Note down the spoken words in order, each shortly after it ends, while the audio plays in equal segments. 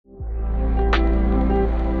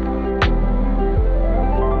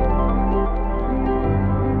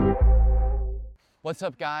What's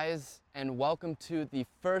up, guys, and welcome to the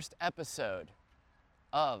first episode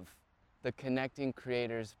of the Connecting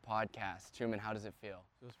Creators podcast. Truman, how does it feel?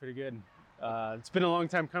 Feels pretty good. It's been a long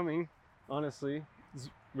time coming, honestly.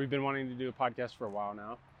 We've been wanting to do a podcast for a while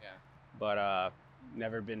now. Yeah. But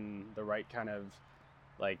never been the right kind of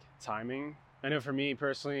timing. I know for me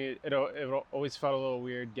personally, it always felt a little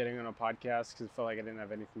weird getting on a podcast because it felt like I didn't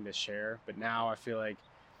have anything to share. But now I feel like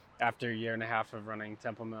after a year and a half of running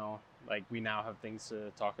Temple Mill, we now have things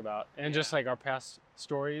to talk about. And just our past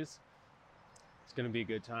stories, it's going to be a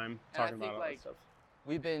good time talking about all that stuff.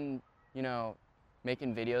 We've been,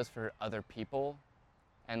 making videos for other people,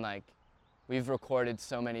 and we've recorded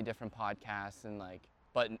so many different podcasts and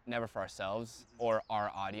but never for ourselves or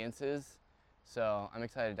our audiences. So I'm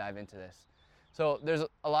excited to dive into this. So there's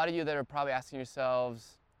a lot of you that are probably asking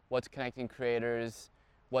yourselves, what's Connecting Creators?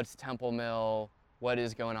 What's Temple Mill? What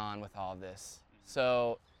is going on with all of this?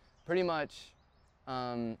 So pretty much,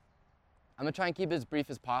 I'm gonna try and keep it as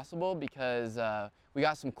brief as possible because we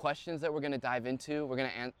got some questions that we're gonna dive into.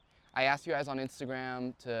 I asked you guys on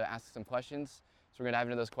Instagram to ask some questions, so we're gonna dive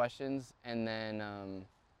into those questions, and then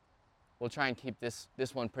we'll try and keep this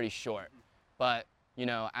one pretty short. But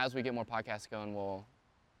as we get more podcasts going, we'll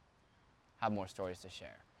have more stories to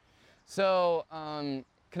share. So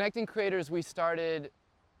Connecting Creators, we started.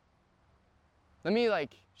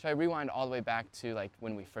 Should I rewind all the way back to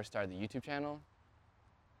when we first started the YouTube channel?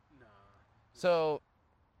 No. So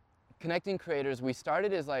Connecting Creators, we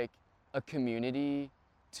started as a community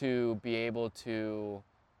to be able to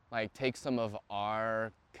take some of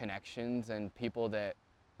our connections and people that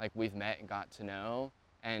we've met and got to know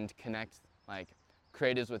and connect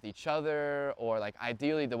creatives with each other, or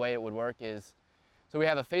ideally the way it would work is, so we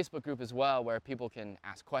have a Facebook group as well where people can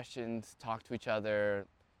ask questions, talk to each other,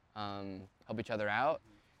 help each other out.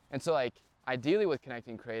 And so ideally with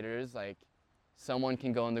Connecting Creators, someone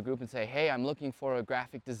can go in the group and say, hey, I'm looking for a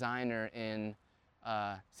graphic designer in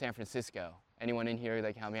San Francisco. Anyone in here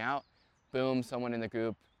that can help me out? Boom, someone in the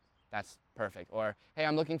group, that's perfect. Or, hey,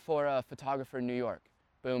 I'm looking for a photographer in New York.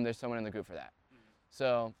 Boom, there's someone in the group for that.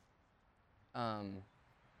 So, and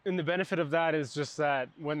the benefit of that is just that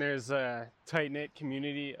when there's a tight-knit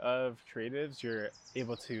community of creatives, you're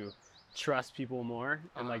able to trust people more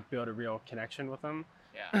and build a real connection with them.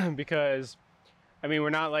 Yeah. Because we're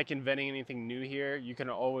not inventing anything new here. You can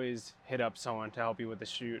always hit up someone to help you with the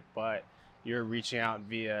shoot, but you're reaching out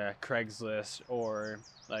via Craigslist or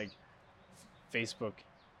Facebook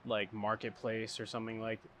marketplace or something.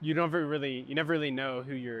 You never really know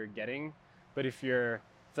who you're getting, but if they're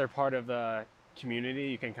part of the community,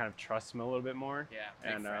 you can kind of trust them a little bit more.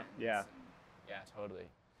 Yeah. And yeah, totally.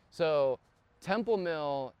 So Temple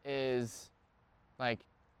Mill is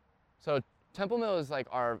Temple Mill is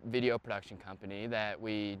our video production company that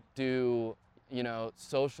we do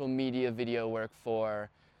social media video work for,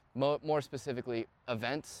 more specifically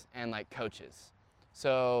events and Facebook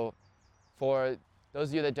So for those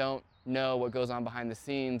of you that don't know what goes on behind the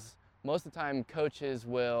scenes, most of the time coaches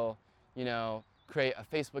will create a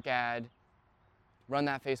Facebook ad, run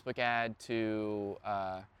that Facebook ad to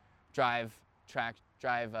drive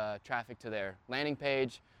traffic to their landing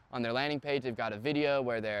page. On their landing page, they've got a video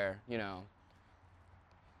where they're,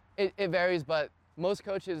 it varies, but most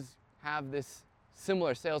coaches have this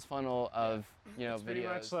similar sales funnel of, it's videos. Pretty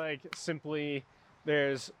much simply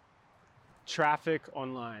there's traffic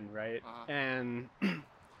online, right? And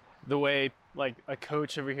the way a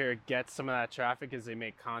coach over here gets some of that traffic is they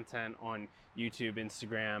make content on YouTube,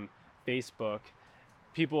 Instagram, Facebook.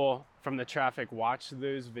 People from the traffic watch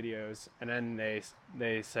those videos and then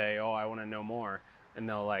they say, oh, I want to know more, and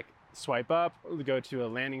they'll swipe up, go to a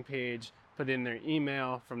landing page, put in their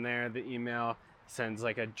email. From there, the email sends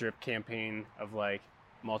a drip campaign of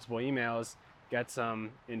multiple emails, gets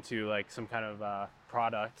them into some kind of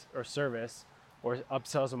product or service, or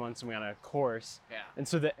upsells them on some kind of course. Yeah. And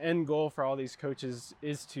so the end goal for all these coaches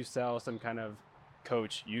is to sell some kind of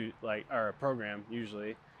coach or a program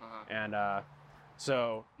usually. And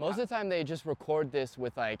so most of the time they just record this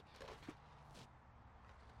with my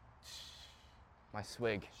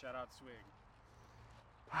swig. Shout out swig.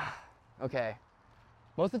 Okay.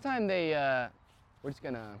 Most of the time they we're just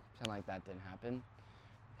gonna pretend like that didn't happen.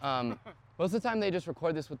 Most of the time they just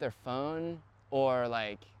record this with their phone or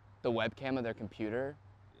the webcam of their computer,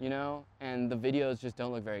 and the videos just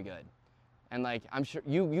don't look very good. And I'm sure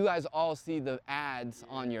you guys all see the ads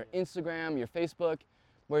on your Instagram, your Facebook,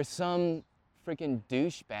 where some freaking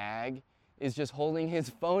douchebag is just holding his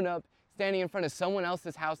phone up, standing in front of someone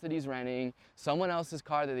else's house that he's renting, someone else's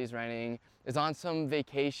car that he's renting, is on some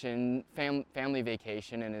vacation, family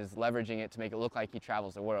vacation, and is leveraging it to make it look like he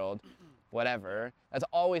travels the world. whatever. That's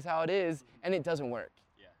always how it is, and it doesn't work.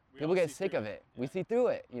 Yeah. People get sick of it. We see through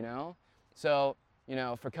it, you know? So, you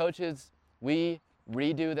know, for coaches, we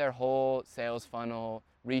redo their whole sales funnel,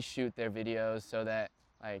 reshoot their videos so that,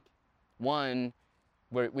 like, one,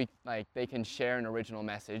 they can share an original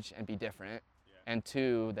message and be different, and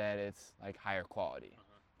two, that it's like higher quality,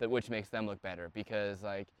 which makes them look better, because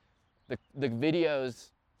like the videos,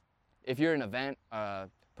 if you're an event, a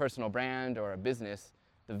personal brand or a business,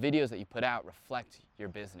 the videos that you put out reflect your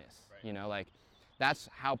business. Right. You know, like that's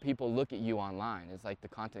how people look at you online. It's like the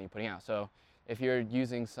content you're putting out. So if you're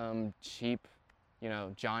using some cheap, you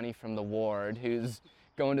know, Johnny from the ward who's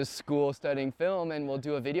going to school studying film and will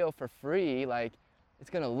do a video for free, like it's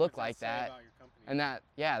gonna look like that, and that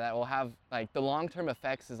will have like the long-term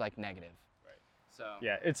effects is like negative. Right. So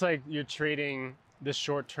yeah, it's like you're trading the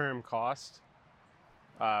short-term cost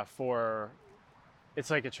for. It's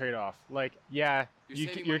like a trade-off. Like you're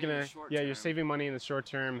saving money in the short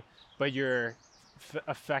term, but you're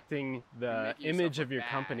affecting the image of your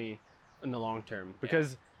company in the long term.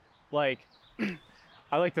 Because like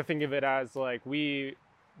I like to think of it as like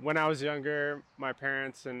when I was younger, my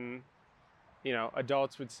parents and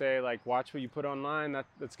adults would say like, watch what you put online,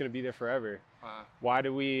 that's going to be there forever. Why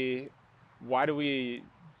do we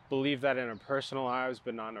believe that in our personal lives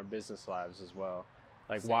but not in our business lives as well?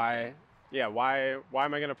 Like why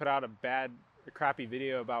am I going to put out a crappy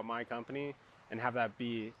video about my company and have that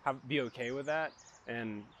be okay with that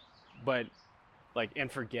and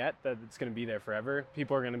forget that it's going to be there forever?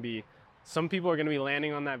 Some people are going to be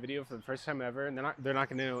landing on that video for the first time ever, and they're not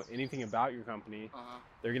going to know anything about your company.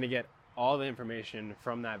 They're going to get all the information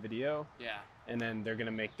from that video. Yeah. And then they're going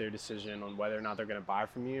to make their decision on whether or not they're going to buy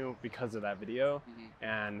from you because of that video. Mm-hmm.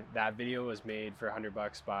 And that video was made for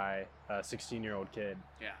 $100 by a 16-year-old kid.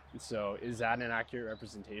 Yeah. So is that an accurate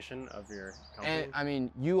representation of your company? And I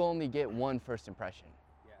mean, you only get one first impression.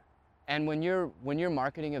 Yeah. And when you're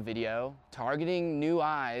marketing a video, targeting new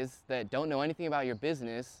eyes that don't know anything about your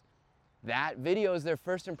business, that video is their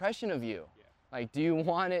first impression of you. Yeah. Like, do you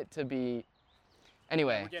want it to be...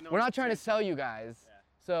 Anyway, we're not trying to sell you guys. Yeah.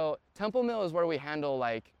 So Temple Mill is where we handle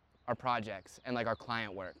like our projects and like our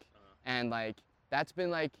client work. And like, that's been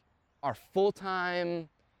like our full-time,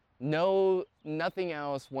 nothing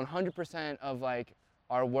else, 100% of like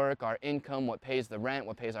our work, our income, what pays the rent,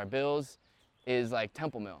 what pays our bills is like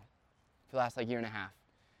Temple Mill for the last like year and a half.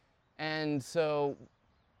 And so,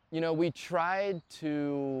 we tried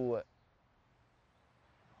to...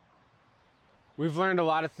 We've learned a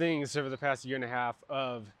lot of things over the past year and a half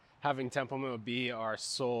of having Temple Mill be our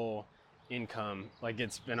sole income. Like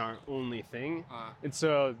it's been our only thing. And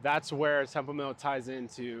so that's where Temple Mill ties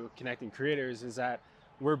into connecting creators, is that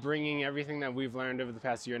we're bringing everything that we've learned over the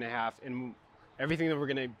past year and a half and everything that we're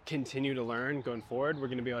going to continue to learn going forward, we're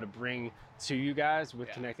going to be able to bring to you guys with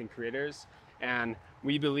connecting creators. And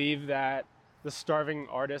we believe that the starving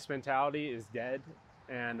artist mentality is dead,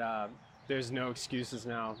 and there's no excuses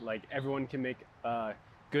now. Like everyone can make a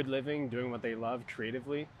good living doing what they love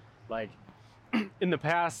creatively. Like in the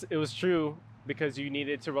past, it was true because you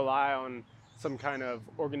needed to rely on some kind of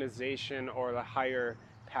organization or the higher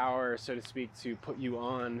power, so to speak, to put you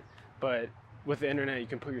on. But with the internet, you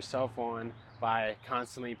can put yourself on by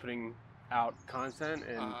constantly putting out content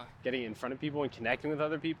and getting in front of people and connecting with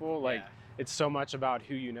other people. Like it's so much about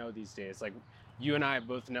who you know these days. Like you and I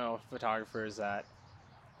both know photographers that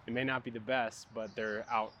it may not be the best, but they're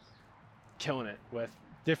out killing it with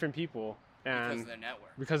different people. And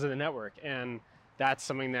because of the network. And that's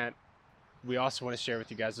something that we also want to share with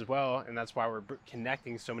you guys as well. And that's why we're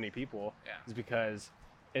connecting so many people, is because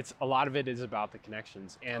a lot of it is about the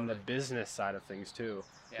connections and the business side of things too.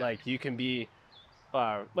 Yeah. Like you can be,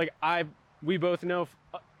 we both know,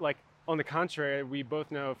 like on the contrary, we both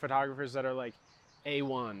know photographers that are like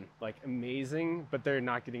A1, like amazing, but they're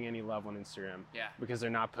not getting any love on Instagram. Yeah. Because they're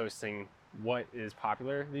not posting what is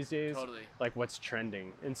popular these days. Totally. Like what's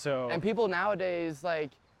trending. And people nowadays,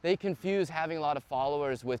 like they confuse having a lot of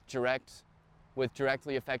followers with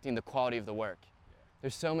directly affecting the quality of the work. Yeah.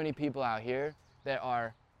 There's so many people out here that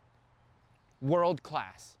are world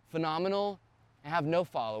class, phenomenal, and have no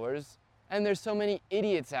followers. And there's so many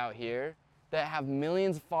idiots out here that have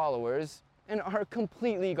millions of followers and are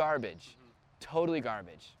completely garbage. Totally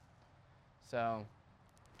garbage. So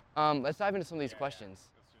let's dive into some of these questions.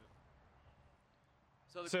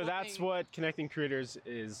 So that's what Connecting Creators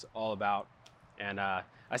is all about. And I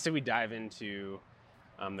say we dive into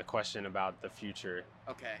the question about the future.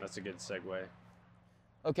 Okay. That's a good segue.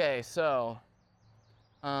 Okay, so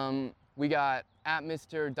we got at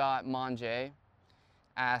Mr.Manje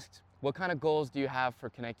asked, what kind of goals do you have for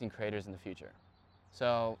Connecting Creators in the future?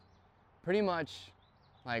 So pretty much,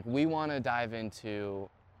 like, we want to dive into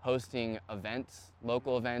hosting events,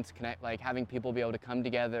 local events, like having people be able to come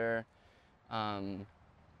together, podcasts.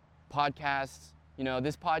 You know,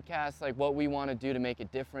 this podcast, like, what we want to do to make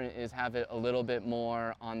it different is have it a little bit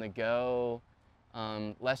more on the go,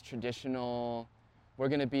 less traditional. We're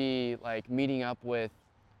going to be like meeting up with,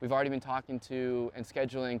 we've already been talking to and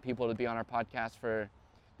scheduling people to be on our podcast for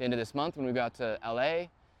the end of this month when we go out to LA.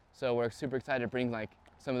 So we're super excited to bring like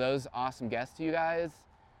some of those awesome guests to you guys.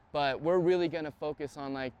 But we're really going to focus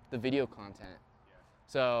on like the video content.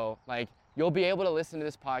 So like you'll be able to listen to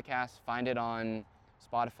this podcast, find it on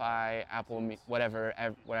Spotify, Apple,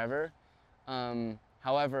 whatever.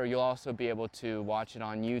 However, you'll also be able to watch it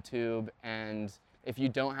on YouTube, and if you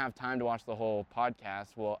don't have time to watch the whole podcast,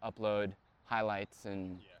 we'll upload highlights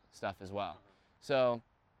and stuff as well. So,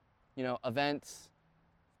 you know, events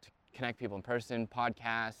to connect people in person,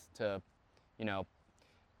 podcasts to, you know,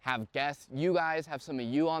 have guests. You guys have some of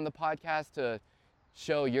you on the podcast to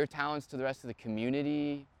show your talents to the rest of the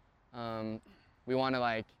community. We want to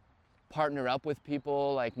like partner up with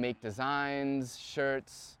people, like make designs,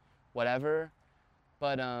 shirts, whatever.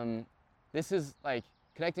 But this is like,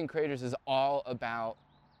 Connecting Creators is all about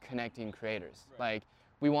connecting creators. Right. Like,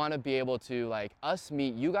 we want to be able to, like, us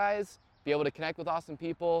meet you guys, be able to connect with awesome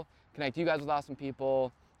people, connect you guys with awesome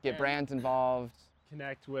people, get brands involved.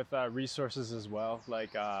 Connect with resources as well,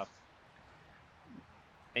 like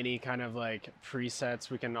any kind of like presets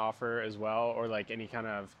we can offer as well, or like any kind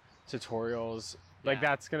of tutorials. Like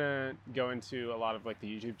that's gonna go into a lot of like the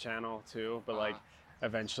YouTube channel too, but like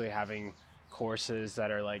eventually having courses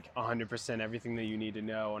that are like 100% everything that you need to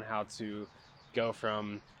know on how to go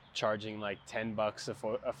from charging like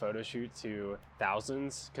 $10 a photo shoot to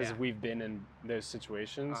thousands, because we've been in those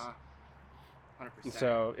situations. 100%.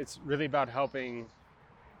 So it's really about helping.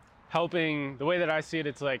 The way that I see it,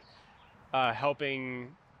 it's like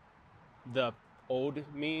helping the old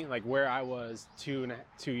me, like where I was 2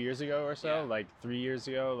 years ago or so, like 3 years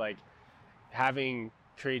ago, like having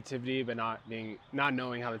creativity but not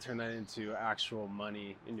knowing how to turn that into actual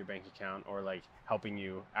money in your bank account, or like helping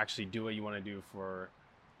you actually do what you want to do for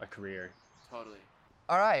a career. Totally.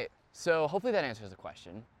 All right, so hopefully that answers the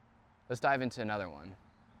question. Let's dive into another one.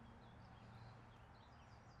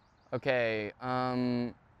 Okay,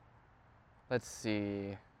 let's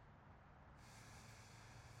see.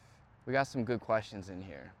 We got some good questions in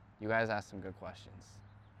here. You guys asked some good questions.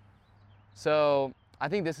 So I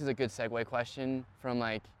think this is a good segue question from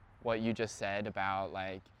like what you just said about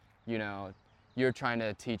like, you know, you're trying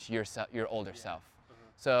to teach your older self.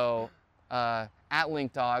 So at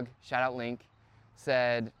LinkDog, shout out Link,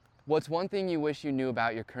 said, what's one thing you wish you knew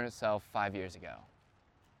about your current self 5 years ago?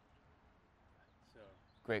 So,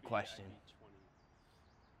 great question.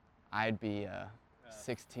 I'd be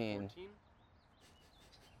 16. 14?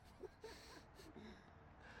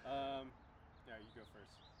 Yeah, you go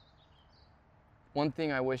first. One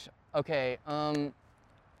thing I wish, okay,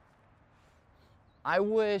 I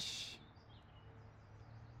wish,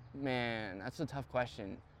 man, that's a tough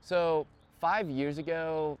question. So 5 years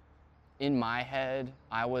ago, in my head,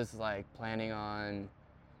 I was like planning on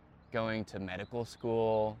going to medical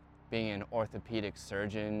school, being an orthopedic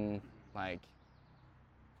surgeon, like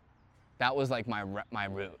that was like my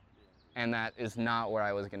route, and that is not where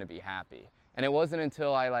I was gonna be happy. And it wasn't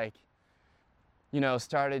until I like, you know,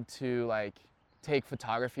 started to like take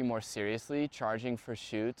photography more seriously, charging for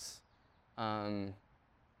shoots,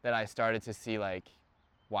 that I started to see like,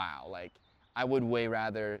 wow, like I would way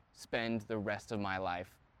rather spend the rest of my life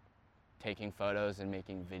taking photos and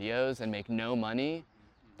making videos and make no money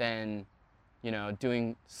than, you know,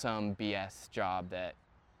 doing some BS job that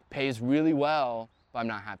pays really well, but I'm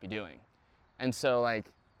not happy doing. And so like,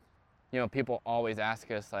 you know, people always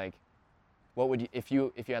ask us like, what would you, if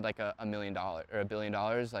you had like $1 million or $1 billion,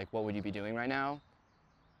 like what would you be doing right now?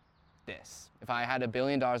 This. If I had $1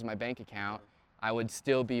 billion in my bank account, I would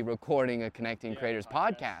still be recording a Connecting Creators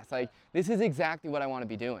podcast. Like this is exactly what I want to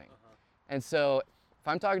be doing. And so if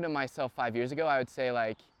I'm talking to myself 5 years ago, I would say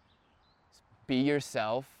like, be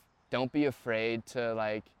yourself. Don't be afraid to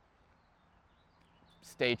like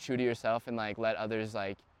stay true to yourself and like let others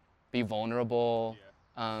like be vulnerable,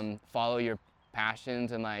 follow your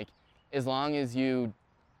passions, and like as long as you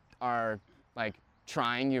are like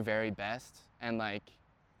trying your very best and like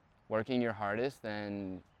working your hardest,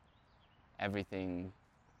 then everything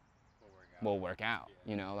will work out,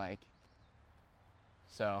 you know, like,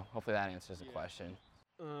 so hopefully that answers the question.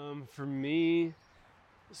 For me,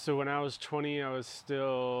 so when I was 20, I was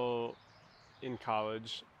still in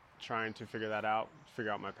college trying to figure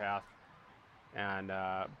out my path. And,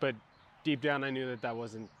 but deep down I knew that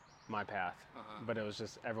wasn't my path, but it was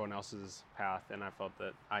just everyone else's path, and I felt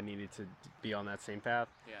that I needed to be on that same path.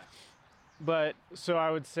 Yeah. But so I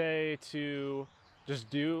would say to just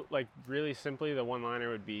do, like, really simply, the one-liner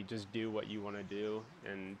would be just do what you want to do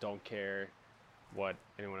and don't care what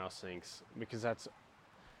anyone else thinks, because that's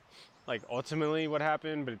like ultimately what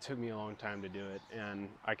happened, but it took me a long time to do it, and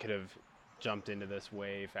I could have jumped into this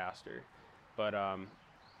way faster. But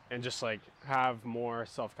and just like have more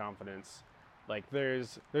self-confidence. Like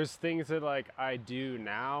there's things that like I do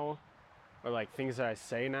now, or like things that I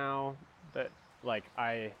say now that like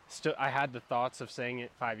I had the thoughts of saying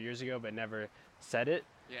it 5 years ago but never said it.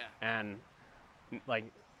 Yeah. And like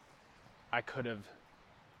I could have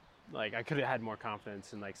had more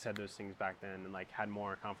confidence and like said those things back then, and like had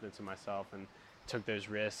more confidence in myself and took those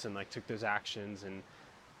risks and like took those actions, and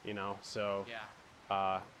you know, so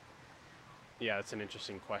yeah, it's an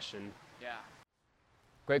interesting question. Yeah.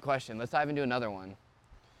 Great question. Let's dive into another one.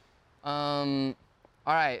 All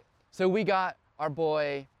right. So we got our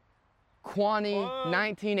boy Kwani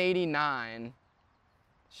 1989.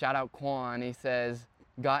 Shout out Quan. He says,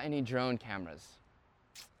 "Got any drone cameras?"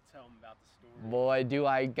 Tell him about the story. Boy, do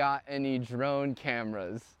I got any drone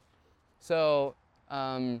cameras. So,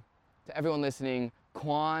 to everyone listening,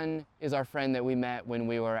 Kwon is our friend that we met when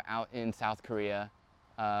we were out in South Korea.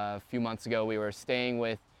 A few months ago, we were staying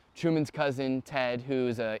with Truman's cousin, Ted,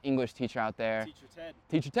 who's an English teacher out there. Teacher Ted.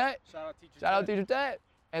 Teacher Ted. Shout out Teacher Ted. Shout out Teacher Ted.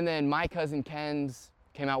 And then my cousin Ken's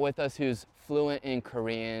came out with us, who's fluent in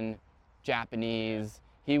Korean, Japanese.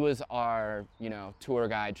 He was our, tour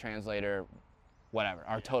guide, translator, whatever,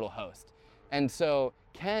 our total host. And so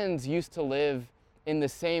Ken's used to live in the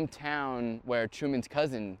same town where Truman's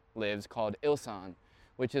cousin lives, called Ilsan,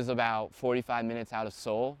 which is about 45 minutes out of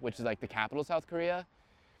Seoul, which is like the capital of South Korea.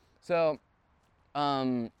 So,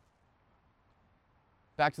 back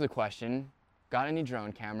to the question, got any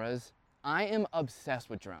drone cameras? I am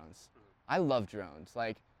obsessed with drones. I love drones.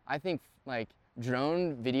 Like, I think like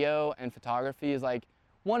drone video and photography is like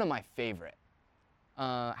one of my favorite.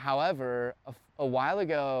 However, a while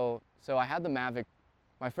ago, so I had the Mavic.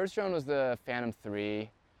 My first drone was the Phantom 3,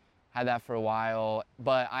 had that for a while,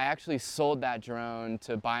 but I actually sold that drone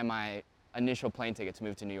to buy my initial plane ticket to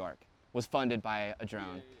move to New York. Was funded by a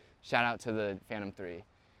drone. Yeah. Shout out to the Phantom 3.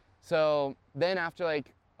 So then after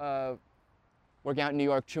like working out in New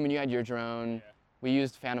York, Truman, you had your drone. Yeah. We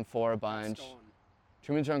used Phantom 4 a bunch.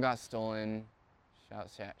 Truman's drone got stolen.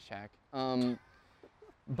 Shout out Shaq.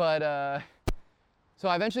 So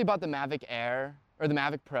I eventually bought the Mavic Air, or the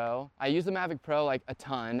Mavic Pro. I used the Mavic Pro like a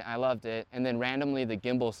ton. I loved it. And then randomly the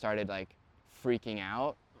gimbal started like freaking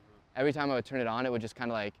out. Every time I would turn it on, it would just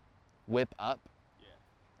kind of like whip up. Yeah.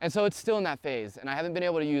 And so it's still in that phase. And I haven't been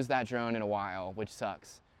able to use that drone in a while, which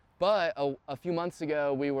sucks. But a few months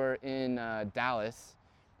ago, we were in Dallas,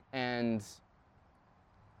 and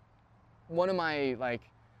one of our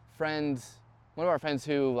friends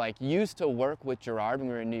who like used to work with Gerard when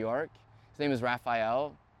we were in New York, his name is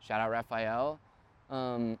Raphael. Shout out Raphael.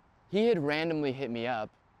 He had randomly hit me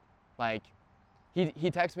up, like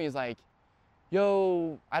he texted me. He's like,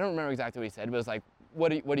 "Yo," I don't remember exactly what he said, but it was like,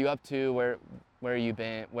 "What are you up to? Where have you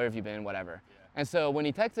been? Whatever." Yeah. And so when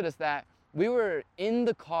he texted us that, we were in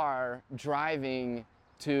the car driving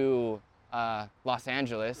to Los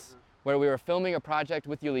Angeles, where we were filming a project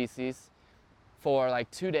with Ulysses for like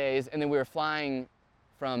 2 days, and then we were flying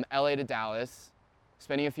from LA to Dallas,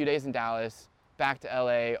 spending a few days in Dallas, back to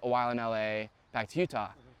LA, a while in LA, back to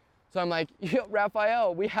Utah. So I'm like, "Yo,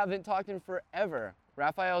 Raphael, we haven't talked in forever."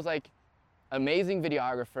 Raphael's like amazing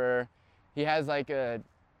videographer. He has like a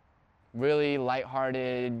really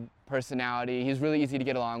lighthearted personality. He's really easy to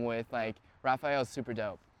get along with. Like, Raphael's super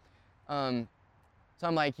dope. So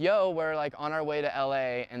I'm like, "Yo, we're like on our way to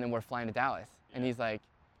LA, and then we're flying to Dallas." And he's like,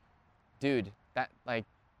 "Dude, that like,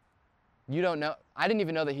 you don't know." I didn't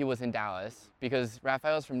even know that he was in Dallas because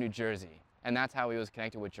Raphael's from New Jersey, and that's how he was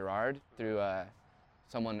connected with Gerard, through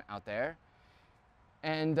someone out there.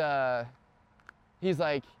 And he's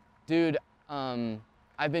like, "Dude,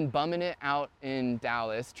 I've been bumming it out in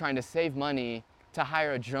Dallas trying to save money to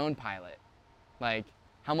hire a drone pilot. Like,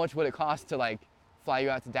 how much would it cost to like fly you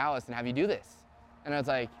out to Dallas and have you do this?" And I was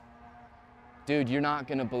like, "Dude, you're not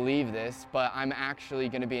gonna believe this, but I'm actually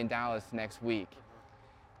gonna be in Dallas next week.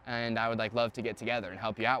 And I would like love to get together and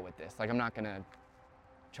help you out with this. Like, I'm not gonna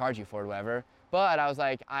charge you for it or whatever." But I was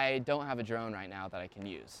like, "I don't have a drone right now that I can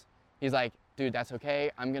use." He's like, "Dude, that's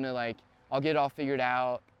okay. I'm gonna like, I'll get it all figured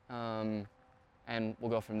out, and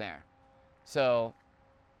we'll go from there." So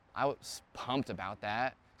I was pumped about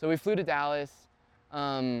that. So we flew to Dallas.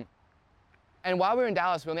 And while we were in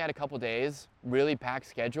Dallas, we only had a couple days, really packed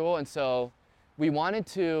schedule. And so we wanted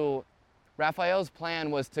to, Raphael's plan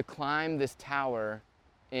was to climb this tower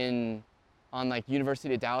on like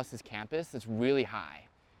University of Dallas's campus. It's really high.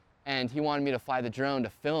 And he wanted me to fly the drone to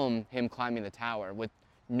film him climbing the tower with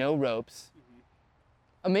no ropes.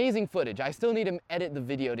 Amazing footage. I still need to edit the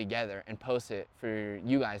video together and post it for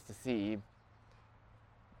you guys to see.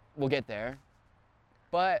 We'll get there.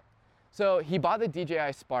 But, so he bought the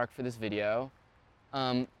DJI Spark for this video.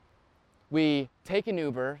 We take an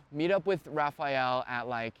Uber, meet up with Raphael at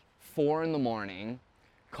like 4 in the morning,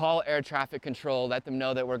 call air traffic control, let them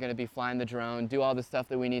know that we're gonna be flying the drone, do all the stuff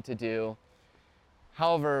that we need to do.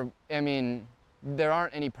 However, I mean, there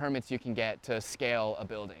aren't any permits you can get to scale a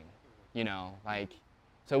building, you know, like,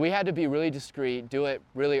 so we had to be really discreet, do it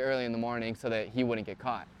really early in the morning so that he wouldn't get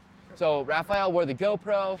caught. So Raphael wore the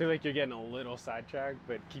GoPro. I feel like you're getting a little sidetracked,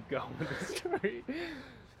 but keep going with the story.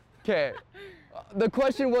 Okay, the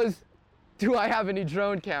question was, do I have any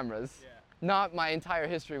drone cameras? Yeah. Not my entire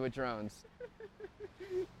history with drones.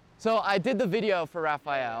 So I did the video for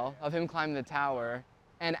Raphael of him climbing the tower,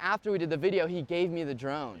 and after we did the video, he gave me the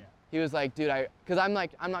drone. Yeah. He was like, dude, because I'm like,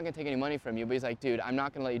 I'm not gonna take any money from you, but he's like, dude, I'm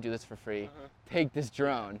not gonna let you do this for free. Take this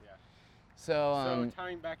drone. Yeah. So,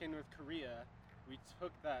 tying back in with Korea, we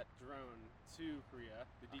took that drone to Korea,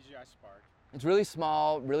 the DJI Spark. it's really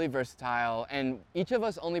small, really versatile, and each of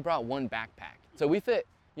us only brought one backpack. So we fit,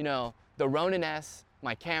 you know, the Ronin S,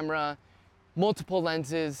 my camera, multiple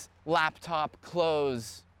lenses, laptop,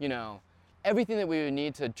 clothes, you know, everything that we would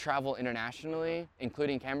need to travel internationally,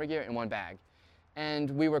 including camera gear, in one bag. And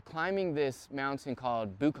we were climbing this mountain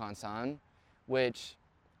called Bukhansan, which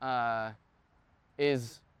it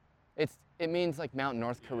means like Mount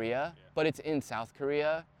North Korea, but it's in South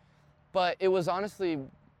Korea. But it was honestly,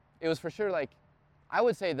 it was for sure like, I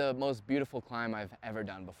would say the most beautiful climb I've ever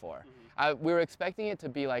done before. We were expecting it to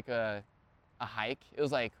be like a hike. It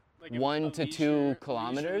was like 1 to 2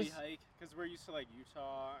 kilometers. Because we're used to like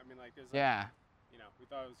Utah. I mean, like there's Yeah. you know, we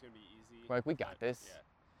thought it was gonna be easy. We're like, we got this. Yeah.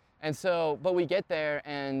 And so, but we get there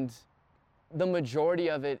and the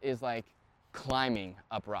majority of it is like climbing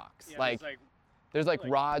up rocks. Yeah, like there's like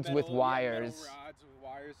rods with wires. Metal rods with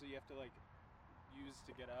wires that you have to like use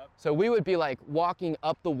to get up. So we would be like walking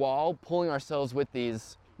up the wall, pulling ourselves with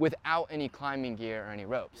these without any climbing gear or any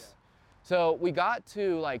ropes. Yeah. So we got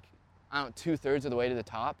to like, I don't know, 2/3 of the way to the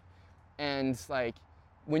top. And like,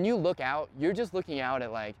 when you look out, you're just looking out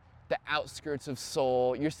at like the outskirts of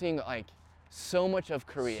Seoul. You're seeing like so much of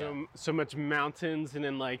Korea. So much mountains and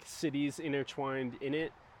then like cities intertwined in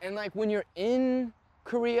it. And like when you're in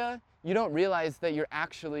Korea, you don't realize that you're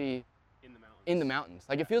actually In the mountains. in the mountains.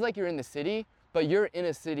 Like it feels like you're in the city, but you're in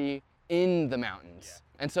a city in the mountains.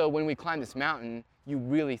 Yeah. And so when we climb this mountain, you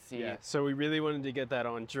really see Yeah. So we really wanted to get that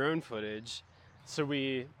on drone footage. So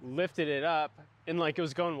we lifted it up and like it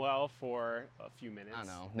was going well for a few minutes. I don't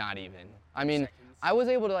know, not even. I mean, Seconds. I was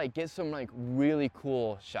able to like get some like really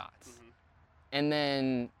cool shots. And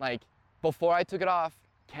then like before I took it off,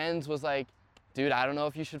 Ken's was like, dude, I don't know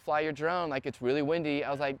if you should fly your drone. Like it's really windy.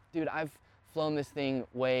 I was like, dude, I've flown this thing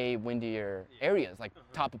way windier areas. Like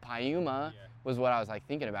top of Payuma was what I was like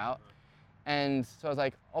thinking about. And so I was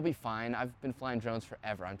like, I'll be fine. I've been flying drones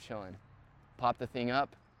forever. I'm chilling. Pop the thing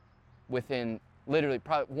up within literally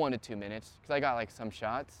probably 1 to 2 minutes because I got like some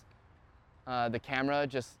shots. The camera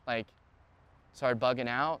just like started bugging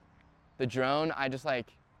out. The drone, I just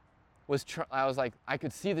like I was like, I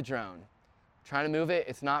could see the drone. Trying to move it,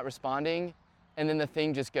 it's not responding. And then the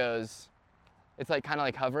thing just goes, it's like kind of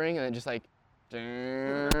like hovering and then just like,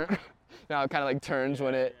 now it kind of like turns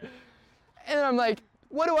when it, and I'm like,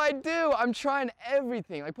 what do I do? I'm trying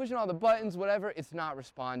everything, like pushing all the buttons, whatever, it's not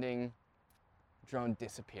responding. Drone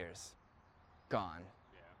disappears, gone.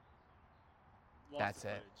 Yeah. That's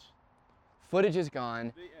it. Footage is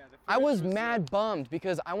gone. I was mad bummed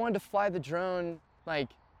because I wanted to fly the drone like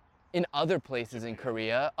in other places in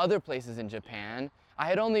Korea, other places in Japan. I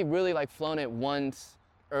had only really like flown it once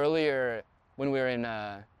earlier when we were in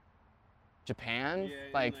Japan,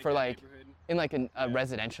 like for like in like a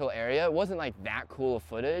residential area. It wasn't like that cool of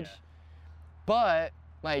footage. But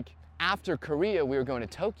like after Korea, we were going to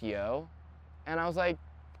Tokyo, and I was like,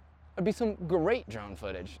 it'd be some great drone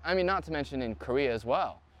footage. I mean, not to mention in Korea as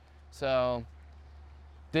well. So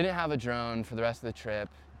didn't have a drone for the rest of the trip.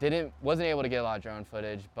 Wasn't able to get a lot of drone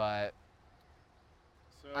footage, but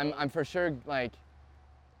I'm for sure like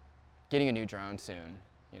getting a new drone soon,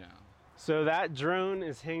 you know. So that drone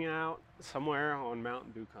is hanging out somewhere on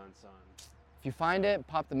Mount Bukhansan. If you find it,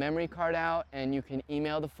 pop the memory card out and you can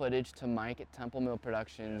email the footage to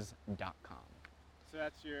mike@templemillproductions.com. So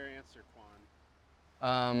that's your answer,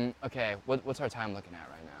 Quan. Okay, what's our time looking at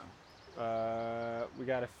right now? We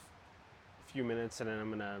got a few minutes and then I'm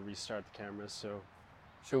gonna restart the camera. So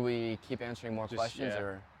Should we keep answering more questions yeah.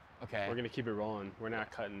 or? Okay. We're gonna keep it rolling. We're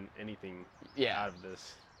not cutting anything Yeah. out of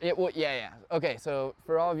this. Yeah. Okay, so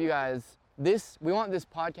for all of you guys, we want this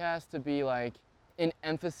podcast to be like an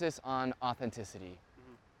emphasis on authenticity,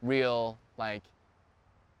 real, like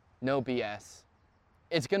no BS.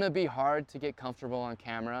 It's gonna be hard to get comfortable on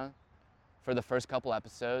camera for the first couple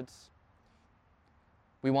episodes.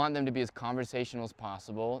 We want them to be as conversational as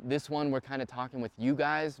possible. This one, we're kind of talking with you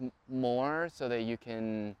guys more so that you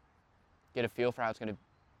can get a feel for how it's gonna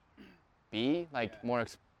be, like more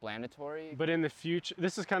explanatory. But in the future,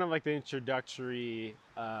 this is kind of like the introductory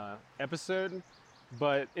episode.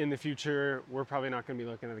 But in the future, we're probably not going to be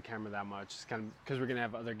looking at the camera that much. It's kind of because we're going to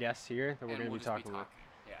have other guests here that we're going to be talking with.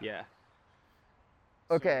 Yeah.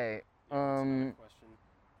 Okay.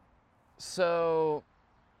 So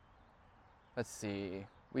let's see.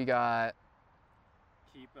 We got.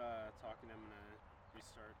 Keep talking. I'm going to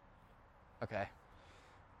restart. Okay.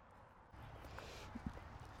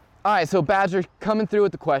 All right, so Badger coming through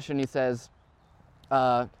with the question. He says,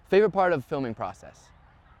 favorite part of filming process?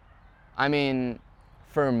 I mean,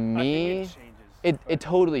 for me, it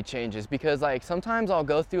totally changes because like sometimes I'll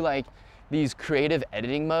go through like these creative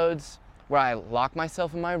editing modes where I lock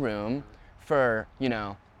myself in my room for,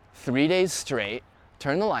 3 days straight,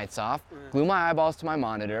 turn the lights off, glue my eyeballs to my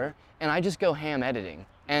monitor, and I just go ham editing.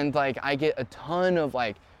 And like I get a ton of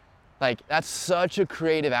like that's such a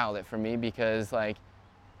creative outlet for me because like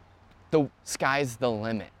the sky's the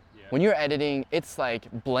limit. Yeah. When you're editing, it's like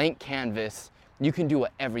blank canvas. You can do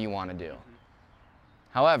whatever you want to do.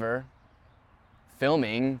 However,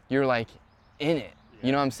 filming, you're like in it. Yeah.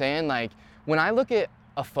 You know what I'm saying? Like when I look at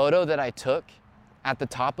a photo that I took at the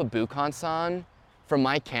top of Bukhansan from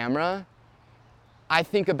my camera, I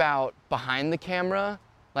think about behind the camera,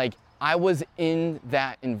 like I was in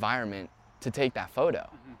that environment to take that photo,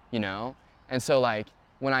 And so like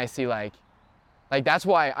when I see like that's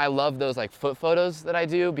why I love those like foot photos that I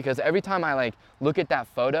do because every time I like look at that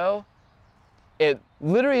photo, it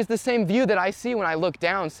literally is the same view that I see when I look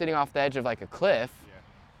down sitting off the edge of like a cliff. Yeah.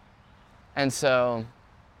 And so,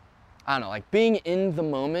 I don't know, like being in the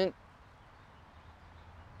moment,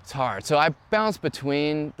 it's hard. So I bounce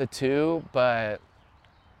between the two,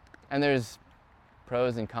 and there's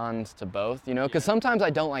pros and cons to both, because sometimes I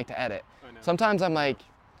don't like to edit. Sometimes I'm like,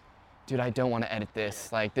 dude, I don't want to edit this.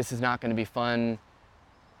 Yeah. Like, this is not going to be fun.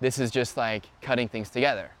 This is just like cutting things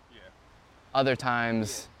together. Yeah. Other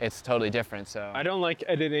times, it's totally different. So I don't like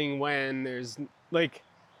editing when there's like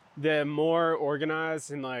the more organized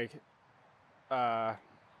and like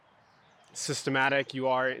systematic you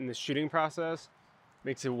are in the shooting process,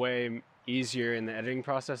 makes it way easier in the editing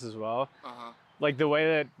process as well. Like the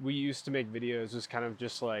way that we used to make videos was kind of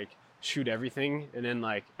just like shoot everything and then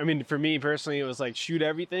like for me personally it was like shoot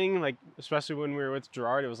everything, like especially when we were with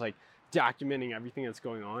Gerard, it was like documenting everything that's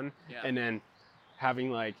going on. Yeah. And then having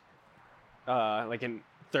like in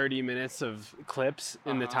 30 minutes of clips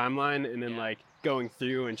in the timeline and then like going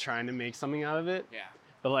through and trying to make something out of it. Yeah.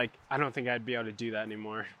 But like I don't think I'd be able to do that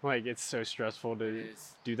anymore. Like it's so stressful to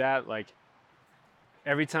do that. Like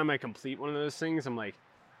every time I complete one of those things, I'm like,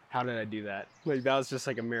 how did I do that? Like that was just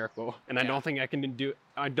like a miracle, and I don't think I can do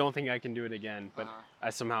it again. But I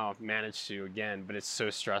somehow managed to again. But it's so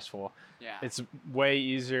stressful. Yeah, it's way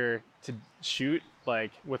easier to shoot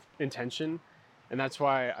like with intention, and that's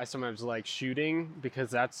why I sometimes like shooting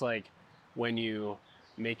because that's like when you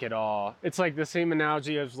make it all. It's like the same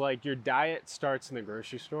analogy as like your diet starts in the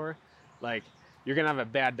grocery store. Like you're gonna have a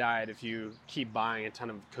bad diet if you keep buying a ton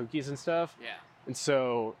of cookies and stuff. Yeah, and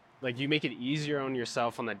so. Like you make it easier on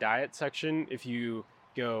yourself on the diet section if you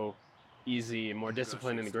go easy and more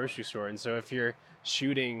disciplined in the grocery store. And so if you're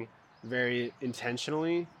shooting very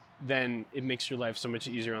intentionally, then it makes your life so much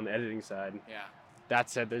easier on the editing side. Yeah.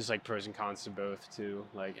 That said, there's like pros and cons to both too.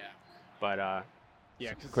 Like, but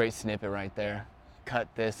yeah. Great snippet right there. Cut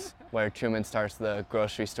this where Truman starts the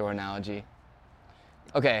grocery store analogy.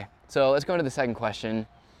 Okay, so let's go into the second question.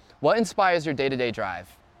 What inspires your day-to-day drive?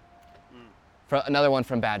 Another one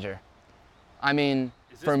from Badger. I mean,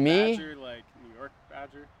 is this for me, Badger like New York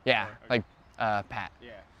Badger? Yeah, okay. Like Pat.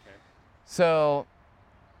 Yeah. Okay. So,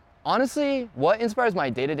 honestly, what inspires my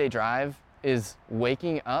day-to-day drive is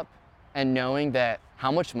waking up and knowing that how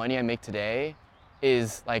much money I make today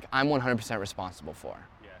is like I'm 100% responsible for.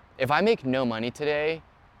 Yeah. If I make no money today,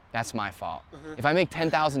 that's my fault. If I make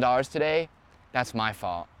 $10,000 today, that's my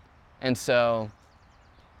fault. And so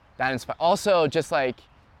that inspires. Also, just like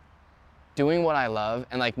doing what I love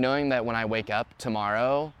and like knowing that when I wake up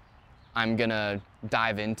tomorrow, I'm gonna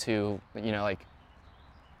dive into, like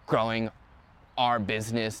growing our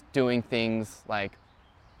business, doing things like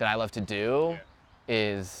that I love to do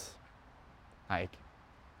is like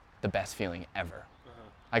the best feeling ever.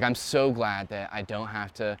 Like I'm so glad that I don't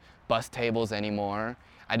have to bust tables anymore.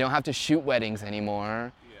 I don't have to shoot weddings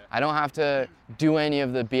anymore. I don't have to do any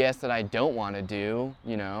of the BS that I don't want to do.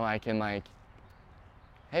 You know, I can like,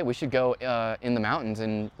 hey, we should go in the mountains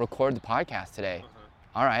and record the podcast today.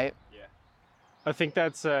 All right. Yeah. I think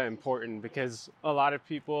that's important because a lot of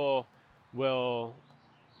people will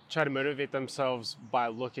try to motivate themselves by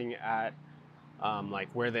looking at like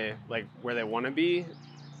where they want to be,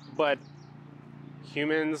 but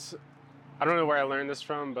humans, I don't know where I learned this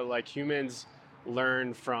from, but like humans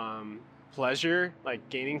learn from pleasure, like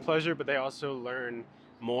gaining pleasure, but they also learn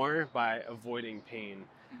more by avoiding pain.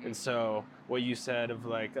 And so what you said of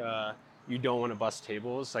like you don't want to bust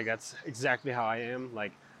tables, like that's exactly how I am.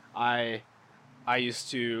 Like I used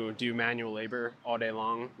to do manual labor all day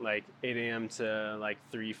long, like 8 a.m. to like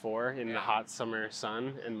 3, 4 in the hot summer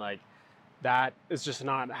sun, and like that is just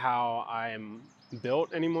not how I am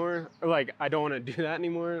built anymore. Or like I don't want to do that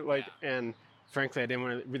anymore. Like and frankly, I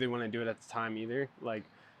didn't really want to do it at the time either. Like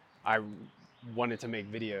I wanted to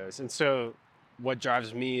make videos, and so what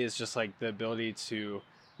drives me is just like the ability to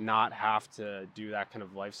not have to do that kind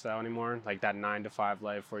of lifestyle anymore, like that 9 to 5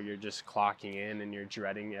 life where you're just clocking in and you're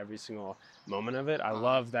dreading every single moment of it. I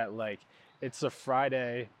love that, like it's a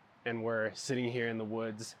Friday and we're sitting here in the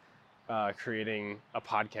woods creating a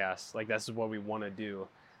podcast. Like this is what we want to do,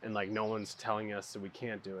 and like no one's telling us that we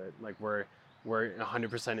can't do it. Like we're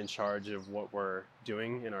 100% in charge of what we're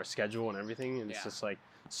doing in our schedule and everything, and it's just like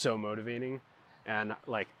so motivating. And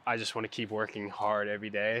like I just want to keep working hard every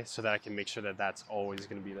day so that I can make sure that that's always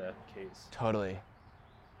going to be the case. Totally.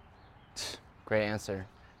 Great answer.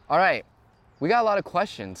 All right, we got a lot of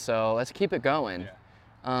questions, so let's keep it going.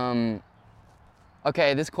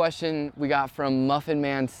 Okay, this question we got from Muffin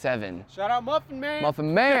Man 7. Shout out Muffin Man.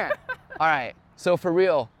 Muffin Man. All right, so for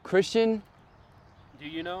real, Christian. Do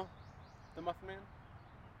you know the Muffin Man?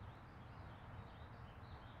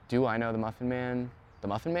 Do I know the Muffin Man? The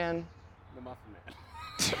Muffin Man? The Muffin Man.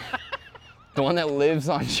 The one that lives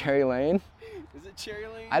on Cherry Lane? Is it Cherry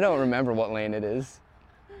Lane? I don't remember what lane it is.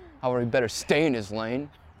 However, he better stay in his lane.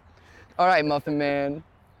 All right, Muffin Man.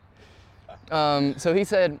 So he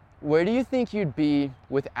said, where do you think you'd be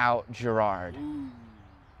without Gerard?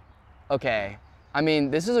 Okay, I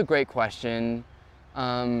mean, this is a great question.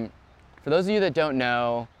 For those of you that don't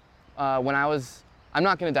know, I'm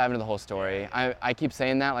not gonna dive into the whole story. I keep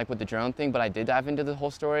saying that like with the drone thing, but I did dive into the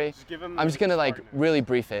whole story. I'm just gonna like really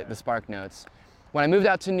brief it, the spark notes. When I moved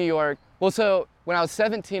out to New York, so when I was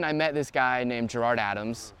 17, I met this guy named Gerard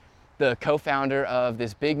Adams, the co-founder of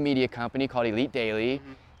this big media company called Elite Daily,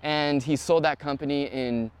 and he sold that company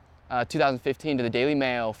in 2015 to the Daily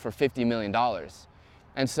Mail for $50 million.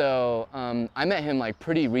 And so I met him like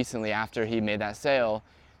pretty recently after he made that sale,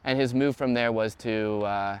 and his move from there was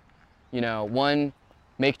to, one,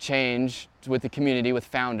 make change with the community with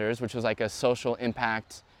Founders, which was like a social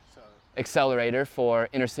impact accelerator for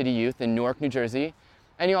inner city youth in Newark, New Jersey.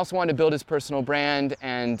 And he also wanted to build his personal brand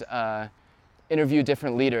and interview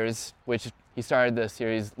different leaders, which he started the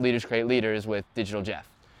series Leaders Create Leaders with Digital Jeff,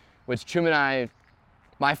 which Truman and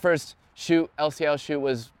my first LCL shoot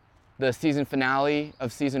was the season finale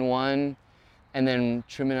of season 1. And then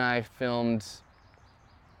Truman and I filmed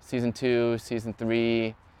season 2, season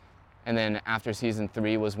 3. And then after season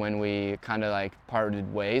 3 was when we kind of like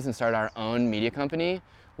parted ways and started our own media company.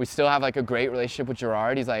 We still have like a great relationship with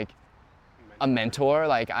Gerard. He's like a mentor.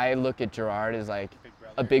 Like I look at Gerard as like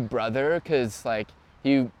a big brother, because like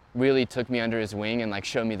he really took me under his wing and like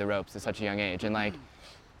showed me the ropes at such a young age. And like,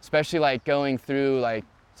 especially like going through like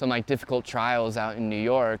some like difficult trials out in New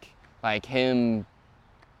York, like him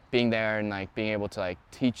being there and like being able to like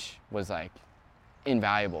teach was like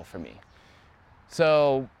invaluable for me.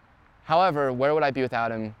 So, however, where would I be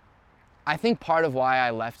without him? I think part of why I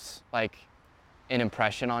left like an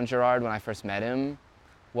impression on Gerard when I first met him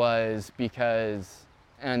was because,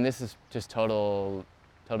 and this is just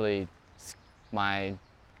totally my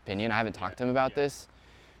opinion, I haven't talked to him about this,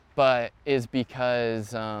 but is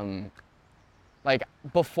because like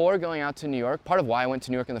before going out to New York, part of why I went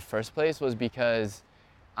to New York in the first place was because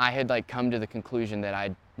I had like come to the conclusion that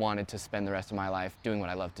I wanted to spend the rest of my life doing what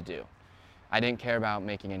I love to do. I didn't care about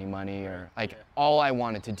making any money or like all I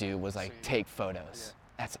wanted to do was like take photos.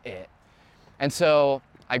 That's it. And so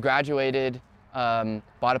I graduated,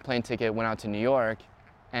 bought a plane ticket, went out to New York,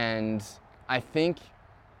 and I think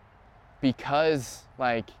because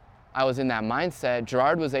like I was in that mindset,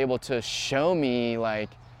 Gerard was able to show me like,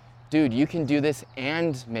 dude, you can do this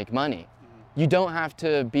and make money. you don't have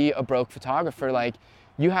to be a broke photographer. Like,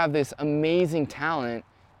 you have this amazing talent,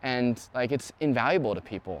 and like it's invaluable to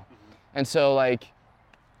people. And so like,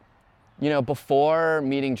 you know, before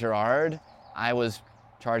meeting Gerard, I was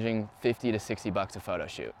charging 50 to 60 bucks a photo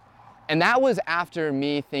shoot. And that was after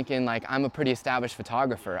me thinking like I'm a pretty established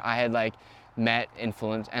photographer. I had like met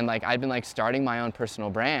influence and like I'd been like starting my own personal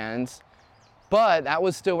brands, but that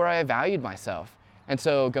was still where I valued myself. And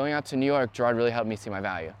so going out to New York, Gerard really helped me see my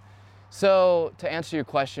value. So to answer your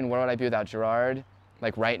question, what would I do without Gerard?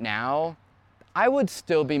 Like right now, I would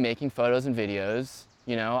still be making photos and videos.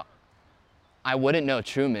 You know, I wouldn't know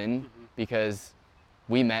Truman because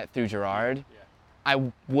we met through Gerard. Yeah.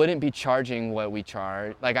 I wouldn't be charging what we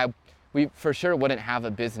charge. Like we for sure wouldn't have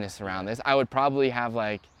a business around this. I would probably have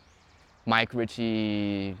like Mike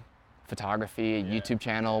Ritchie photography, a YouTube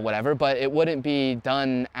channel, whatever, but it wouldn't be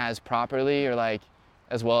done as properly or like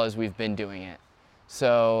as well as we've been doing it.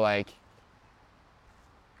 So like,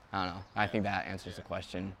 I don't know. I think that answers the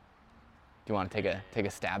question. Do you want to take a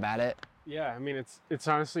stab at it? Yeah, I mean, it's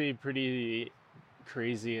honestly pretty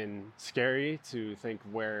crazy and scary to think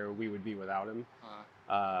where we would be without him.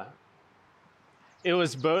 It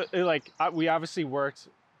was both, like, we obviously worked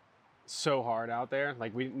so hard out there.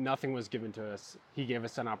 Like, nothing was given to us. He gave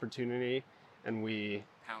us an opportunity, and we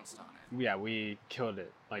Pounced on it. Yeah, we killed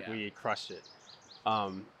it. Like, we crushed it.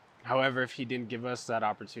 However, if he didn't give us that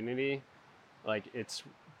opportunity, like, it's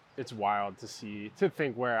wild to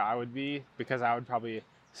think where I would be, because I would probably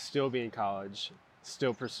still be in college,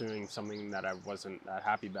 still pursuing something that I wasn't that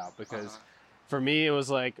happy about. Because for me, it was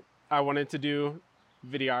like I wanted to do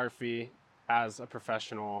videography as a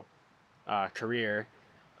professional career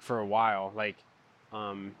for a while. Like,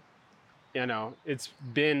 you know, it's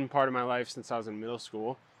been part of my life since I was in middle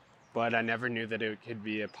school, but I never knew that it could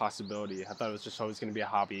be a possibility. I thought it was just always going to be a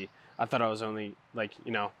hobby. I thought I was only like,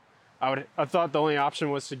 you know, I thought the only option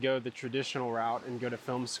was to go the traditional route and go to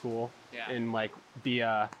film school and like be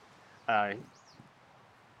a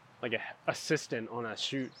assistant on a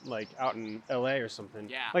shoot like out in LA or something.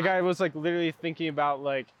 Yeah. Like I was like literally thinking about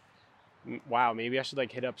like, wow, maybe I should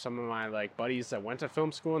like hit up some of my like buddies that went to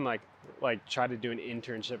film school and like try to do an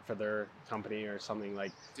internship for their company or something,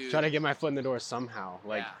 like try to get my foot in the door somehow.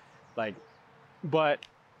 But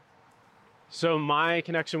so my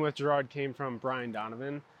connection with Gerard came from Brian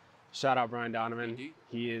Donovan. Shout out Brian Donovan.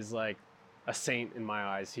 He is like a saint in my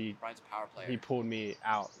eyes. Brian's a power player. He pulled me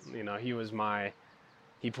out. You know, he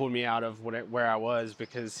pulled me out of where I was,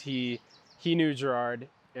 because he knew Gerard,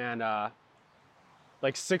 and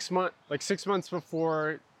like 6 months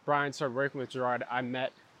before Brian started working with Gerard, I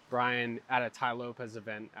met Brian at a Tai Lopez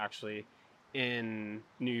event actually in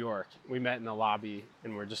New York. We met in the lobby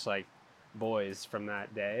and we're just like boys from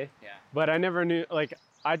that day. Yeah. But I never knew, like,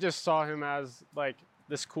 I just saw him as like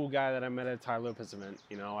this cool guy that I met at a Tai Lopez event.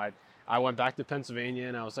 You know, I went back to Pennsylvania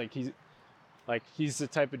and I was like, he's the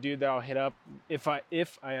type of dude that I'll hit up if I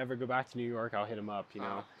ever go back to New York. I'll hit him up. You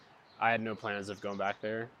know, I had no plans of going back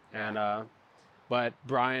there, and but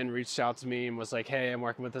Brian reached out to me and was like, "Hey, I'm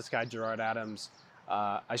working with this guy Gerard Adams.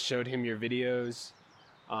 I showed him your videos.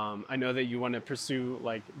 I know that you want to pursue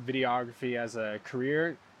like videography as a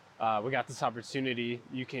career. We got this opportunity.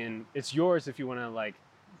 It's yours if you want to like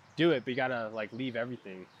do it, but you gotta like leave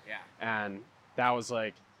everything." Yeah. And that was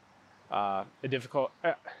like a difficult.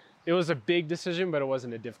 It was a big decision, but it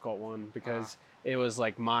wasn't a difficult one, because it was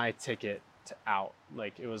like my ticket out.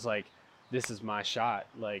 Like it was like, this is my shot.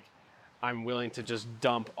 Like I'm willing to just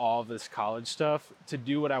dump all this college stuff to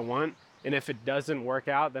do what I want, and if it doesn't work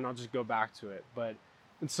out, then I'll just go back to it.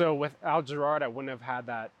 And so without Gerard, I wouldn't have had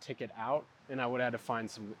that ticket out, and I would have had to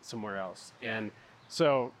find somewhere else. And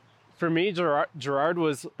so for me, Gerard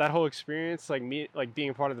was that whole experience, like me, like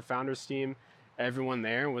being part of the founders team, everyone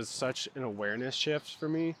there was such an awareness shift for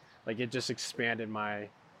me. Like it just expanded my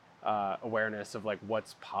awareness of like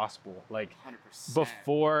what's possible. Like 100%.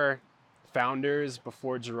 Before founders,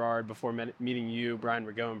 before Gerard, before meeting you, Brian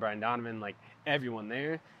Rigaud and Brian Donovan, like everyone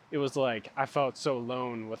there, it was like I felt so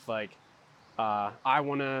alone with like I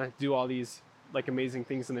want to do all these like amazing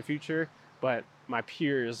things in the future, but my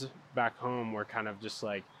peers back home were kind of just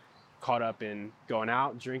like caught up in going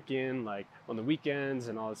out drinking like on the weekends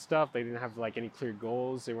and all this stuff. They didn't have like any clear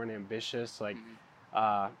goals. They weren't ambitious. Like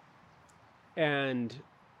and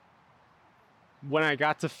when I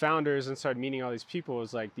got to founders and started meeting all these people, it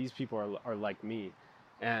was like, these people are like me.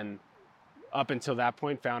 And up until that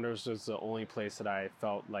point, founders was the only place that I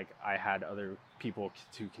felt like I had other people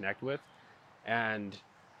to connect with. And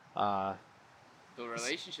the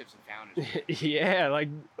relationships in founders. Yeah, like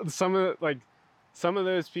some of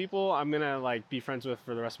those people I'm gonna like be friends with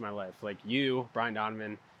for the rest of my life. Like you, Brian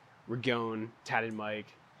Donovan, Ragone, Tatted Mike,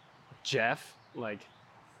 Jeff. Like,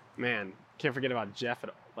 man, can't forget about Jeff at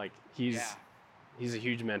all. Like, he's a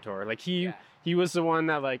huge mentor. Like, he was the one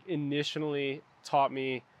that like initially taught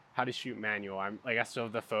me how to shoot manual. I still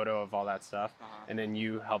have the photo of all that stuff, and then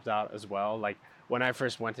you helped out as well. Like, when I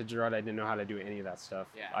first went to Gerard, I didn't know how to do any of that stuff.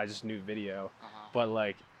 I just knew video. But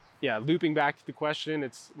like, looping back to the question,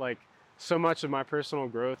 it's like so much of my personal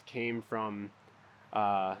growth came from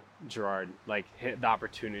Gerard, like the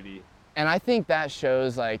opportunity. And I think that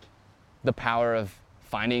shows like the power of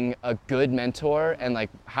finding a good mentor and like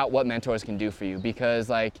what mentors can do for you. Because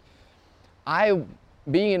like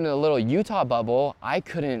being in a little Utah bubble, I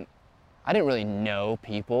didn't really know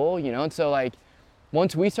people, you know? And so like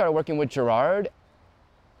once we started working with Gerard,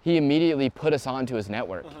 he immediately put us onto his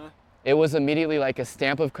network. It was immediately like a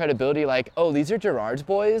stamp of credibility, like, oh, these are Gerard's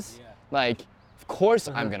boys? Like, of course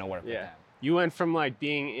I'm gonna work with them. You went from like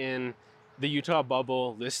being in the Utah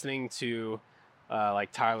bubble, listening to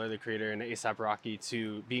like Tyler, the Creator, and A$AP Rocky,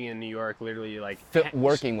 to being in New York, literally like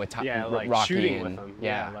working with like Rocky shooting and, with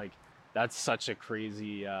him. Like that's such a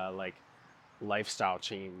crazy like lifestyle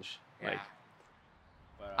change. Like,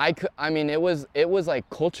 but, I mean, it was like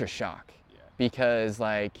culture shock because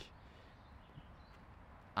like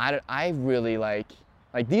I really like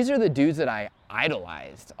these are the dudes that I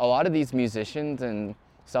idolized. A lot of these musicians and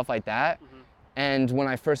stuff like that. And when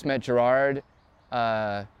I first met Gerard,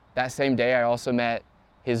 that same day I also met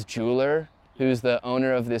his jeweler, who's the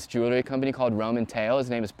owner of this jewelry company called Roman Tail. His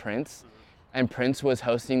name is Prince. And Prince was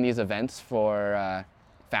hosting these events for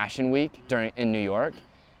Fashion Week in New York.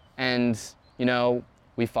 And, you know,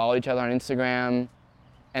 we followed each other on Instagram.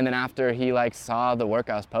 And then after he like saw the work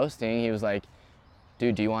I was posting, he was like,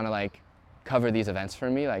 dude, do you want to like cover these events for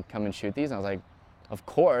me? Like come and shoot these? And I was like, of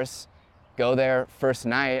course. Go there. First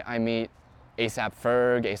night, I meet A$AP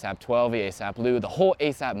Ferg, A$AP Twelvyy, A$AP Lou, the whole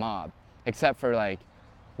A$AP mob, except for like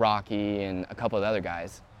Rocky and a couple of other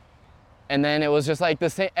guys. And then it was just like the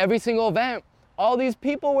same, every single event, all these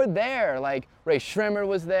people were there. Like Ray Schremer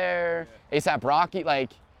was there, A$AP Rocky,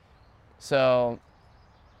 like, so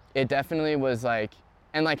it definitely was like,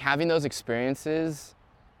 and like having those experiences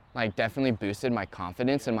like definitely boosted my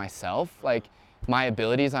confidence in myself, like my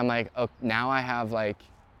abilities. I'm like, oh, now I have like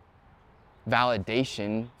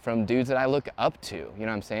validation from dudes that I look up to, you know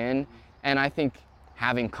what I'm saying? And I think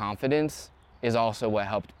having confidence is also what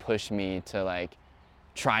helped push me to like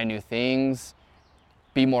try new things,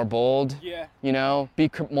 be more bold, you know, be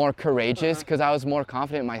more courageous, because I was more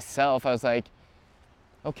confident in myself. I was like,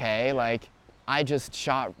 okay, like I just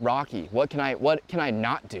shot Rocky. What can I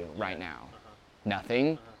not do right now?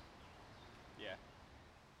 Nothing.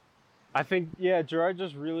 I think, Gerard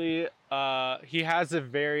just really, he has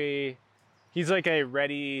he's like a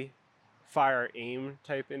ready, fire, aim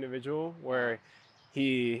type individual where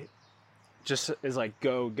he just is like,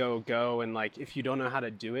 go, go, go. And like, if you don't know how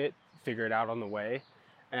to do it, figure it out on the way.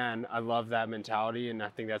 And I love that mentality. And I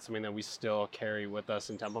think that's something that we still carry with us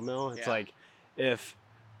in Temple Mill. It's like, if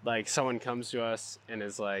like someone comes to us and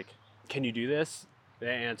is like, can you do this?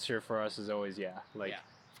 The answer for us is always, like,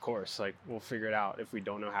 of course, like we'll figure it out. If we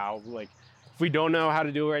don't know how, like, if we don't know how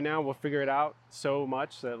to do it right now, we'll figure it out so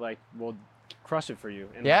much that like we'll crush it for you.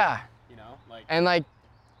 And like, you know, like, and like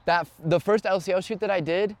the first LCL shoot that I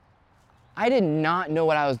did, I did not know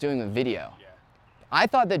what I was doing with video. I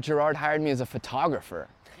thought that Gerard hired me as a photographer,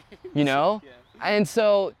 you know? And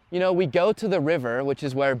so, you know, we go to the river, which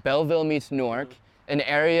is where Belleville meets Newark, an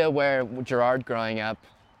area where Gerard growing up,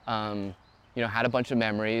 you know, had a bunch of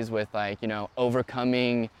memories with like, you know,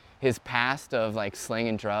 overcoming his past of like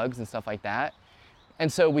slinging drugs and stuff like that.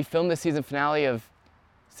 And so we filmed the season finale of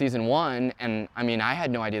season 1, and I mean, I had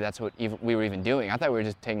no idea that's what we were even doing. I thought we were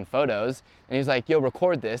just taking photos. And he was like, yo,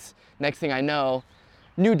 record this. Next thing I know,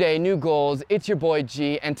 new day, new goals, it's your boy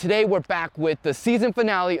G, and today we're back with the season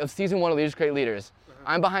finale of season 1 of Leaders Create Leaders.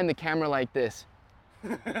 I'm behind the camera like this.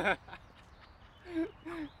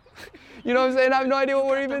 You know what I'm saying? I have no idea what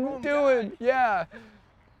we're even doing. Yeah.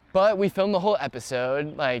 But we filmed the whole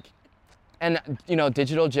episode, like, and you know,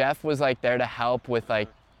 Digital Jeff was like there to help with like,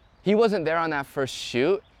 he wasn't there on that first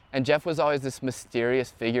shoot, and Jeff was always this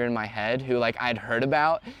mysterious figure in my head who like I'd heard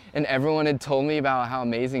about, and everyone had told me about how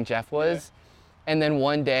amazing Jeff was. And then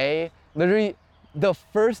one day, literally the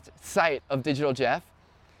first sight of Digital Jeff,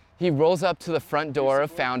 he rolls up to the front door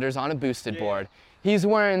of Founders on a boosted board. He's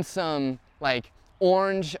wearing some like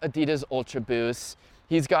orange Adidas Ultra Boost.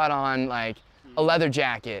 He's got on like a leather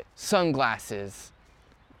jacket, sunglasses,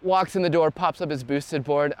 walks in the door, pops up his boosted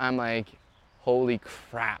board. I'm like, holy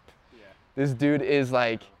crap. This dude is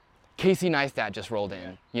like, Casey Neistat just rolled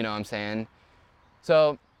in, you know what I'm saying?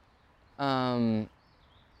 So,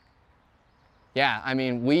 Yeah, I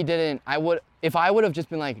mean, if I would have just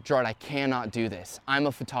been like, Gerard, I cannot do this. I'm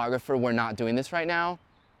a photographer, we're not doing this right now,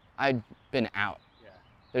 I'd been out. Yeah.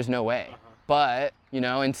 There's no way. But,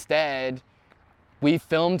 instead, we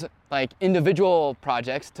filmed like individual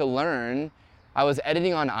projects to learn. I was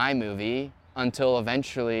editing on iMovie until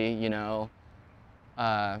eventually, we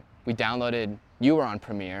downloaded, you were on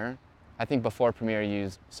Premiere. I think before Premiere you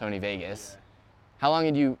used Sony Vegas. Yeah. How long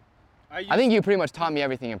did you, I think you pretty much taught me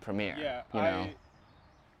everything in Premiere. Yeah,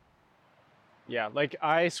 Yeah, like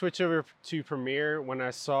I switched over to Premiere when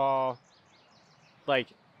I saw, like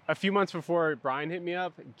a few months before Brian hit me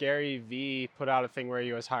up, Gary Vee put out a thing where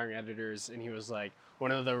he was hiring editors, and he was like,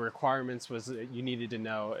 one of the requirements was that you needed to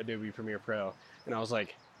know Adobe Premiere Pro. And I was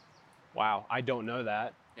like, wow, I don't know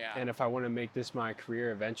that. Yeah. And if I want to make this my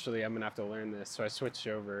career, eventually I'm gonna have to learn this. So I switched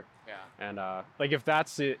over. Yeah. And like if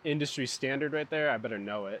that's the industry standard right there, I better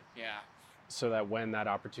know it. Yeah. So that when that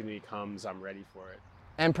opportunity comes, I'm ready for it.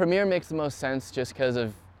 And Premiere makes the most sense just because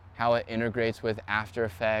of how it integrates with After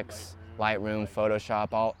Effects, Lightroom,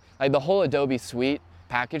 Photoshop, all like the whole Adobe suite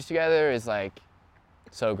packaged together is like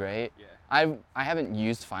so great. Yeah. I haven't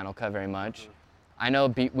used Final Cut very much. I know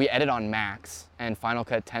we edit on Macs and Final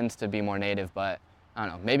Cut tends to be more native, but I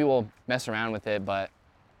don't know, maybe we'll mess around with it, but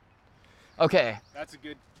okay. That was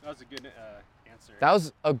a good answer. That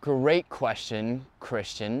was a great question,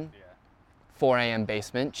 Christian. Yeah. 4 a.m.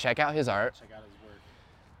 Basement. Check out his art. Check out his work.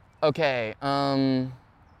 Okay,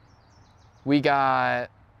 we got,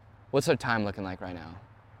 what's our time looking like right now?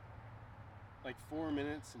 Like 4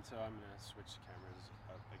 minutes until I'm gonna switch cameras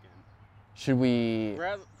up again. Should we? We're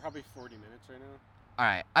at probably 40 minutes right now. All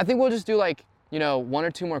right, I think we'll just do like, 1 or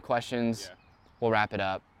 2 more questions. Yeah. We'll wrap it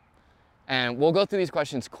up. And we'll go through these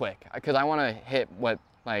questions quick because I want to hit what,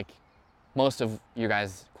 like, most of you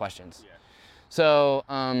guys' questions. Yeah. So,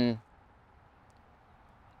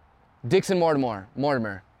 Dixon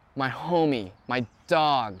Mortimer, my homie, my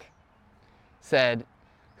dog, said,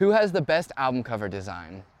 who has the best album cover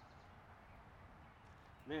design?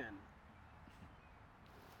 Man,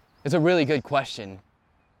 It's a really good question.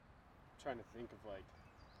 I'm trying to think of like.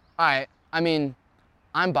 All right, I mean,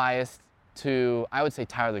 I'm biased to, I would say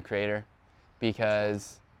Tyler, the Creator,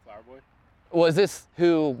 because Flower Boy? was this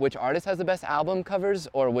which artist has the best album covers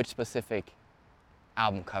or which specific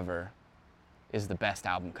album cover is the best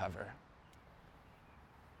album cover?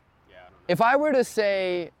 Yeah, I don't know. If I were to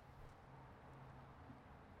say,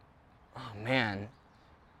 oh man,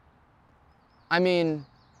 I mean,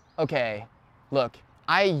 okay, look,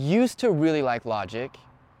 I used to really like Logic,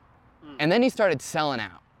 and then he started selling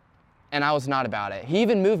out, and I was not about it. He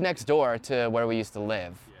even moved next door to where we used to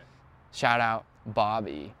live. Yeah. Shout out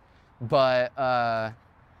Bobby. But I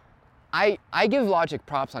give Logic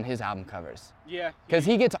props on his album covers. Yeah. Because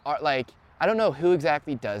he gets art, like, I don't know who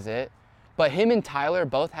exactly does it, but him and Tyler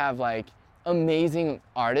both have like amazing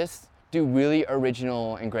artists do really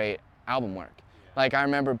original and great album work. Yeah. Like I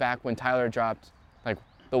remember back when Tyler dropped like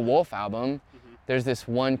the Wolf album, there's this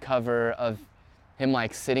one cover of him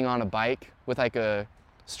like sitting on a bike with like a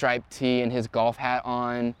striped tee and his golf hat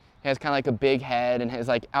on. He has kind of like a big head and is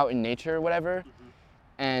like out in nature or whatever.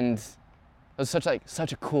 And it was such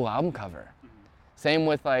a cool album cover. Same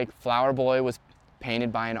with like Flower Boy was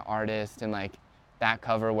painted by an artist and like that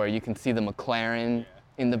cover where you can see the McLaren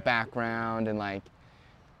in the background and like,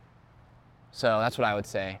 so that's what I would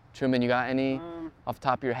say. Truman, you got any off the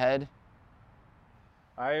top of your head?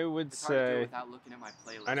 I would say. Without looking at my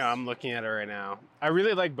playlist. I know, I'm looking at it right now. I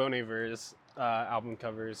really like Bon Iver's album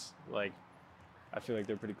covers. Like, I feel like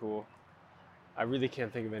they're pretty cool. I really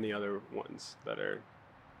can't think of any other ones that are.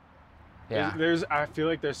 Yeah. I feel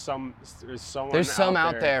like there's some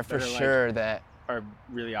out there for sure like, that are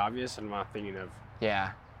really obvious and I'm not thinking of.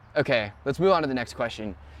 Yeah. Okay, let's move on to the next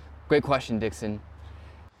question. Great question, Dixon.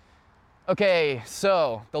 Okay,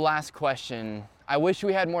 so the last question. I wish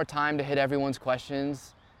we had more time to hit everyone's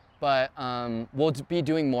questions, but we'll be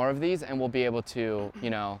doing more of these and we'll be able to,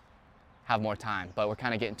 have more time, but we're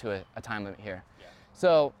kind of getting to a time limit here. Yeah.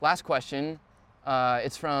 So last question,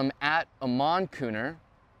 it's from @AmonCooner,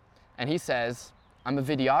 and he says, I'm a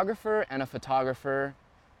videographer and a photographer.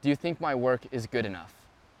 Do you think my work is good enough?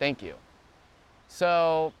 Thank you.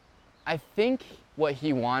 So I think what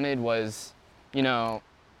he wanted was,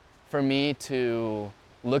 for me to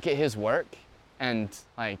look at his work and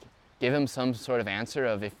like give him some sort of answer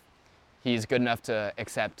of if he's good enough to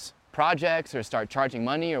accept projects or start charging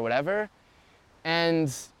money or whatever.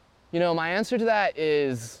 And, my answer to that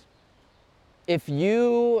is if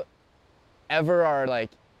you ever are like,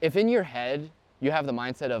 if in your head you have the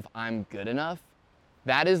mindset of I'm good enough,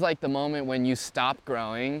 that is like the moment when you stop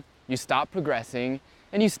growing, you stop progressing,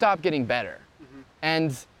 and you stop getting better.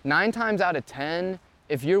 And 9 times out of 10,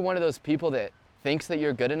 if you're one of those people that thinks that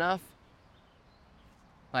you're good enough,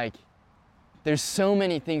 like, there's so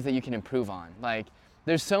many things that you can improve on. Like,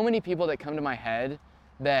 there's so many people that come to my head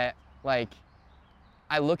that, like,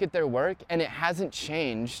 I look at their work and it hasn't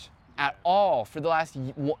changed at all for the last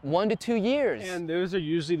 1 to 2 years. And those are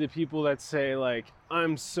usually the people that say, like,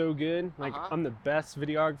 I'm so good, like, I'm the best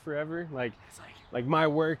videographer ever, like my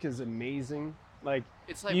work is amazing. Like,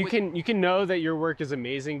 it's like you can know that your work is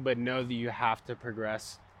amazing, but know that you have to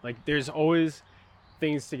progress. Like, there's always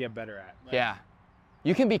things to get better at. Like, yeah.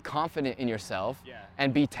 You can be confident in yourself Yeah.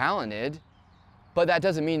 and be talented, but that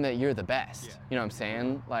doesn't mean that you're the best. Yeah. You know what I'm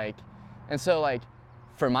saying? Like, and so, like,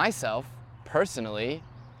 for myself, personally,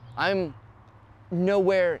 I'm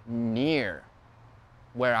nowhere near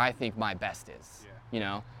where I think my best is. Yeah. You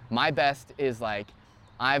know, my best is like,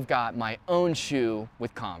 I've got my own shoe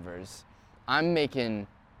with Converse. I'm making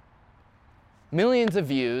millions of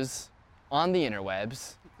views on the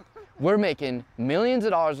interwebs. We're making millions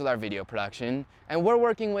of dollars with our video production, and we're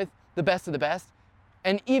working with the best of the best.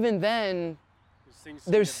 And even then,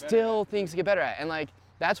 there's still things to get better at. And like,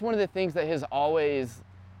 that's one of the things that has always,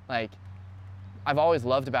 like, I've always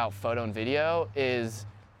loved about photo and video, is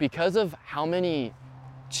because of how many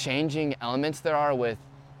changing elements there are with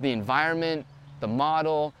the environment, the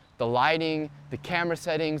model, the lighting, the camera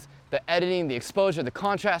settings, the editing, the exposure, the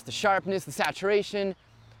contrast, the sharpness, the saturation.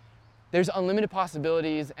 There's unlimited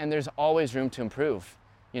possibilities and there's always room to improve,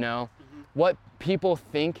 you know? What people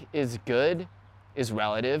think is good is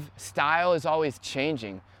relative. Style is always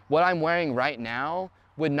changing. What I'm wearing right now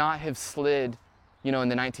would not have slid, you know, in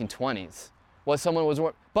the 1920s. What someone was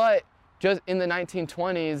wearing, but just in the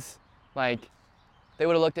 1920s, like, they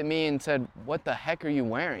would have looked at me and said, what the heck are you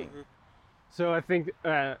wearing? So I think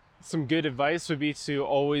some good advice would be to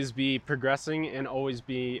always be progressing and always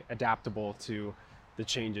be adaptable to the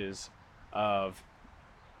changes of,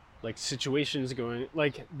 like, situations going,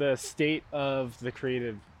 like, the state of the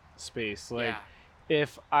creative space. Like, Yeah.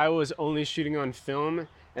 if I was only shooting on film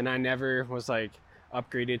and I never was, like,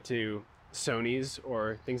 upgraded to Sony's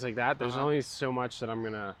or things like that, there's only so much that I'm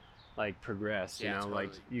gonna, like, progress, you know? Totally.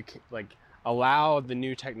 Like, you can, like, allow the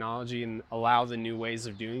new technology and allow the new ways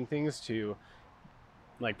of doing things to,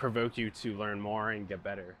 like, provoke you to learn more and get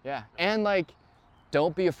better. Yeah, and like,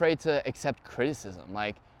 don't be afraid to accept criticism.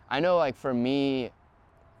 Like, I know, like, for me,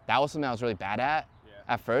 that was something I was really bad at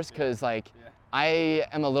first, because like, I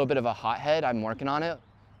am a little bit of a hothead. I'm working on it,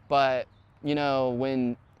 but you know,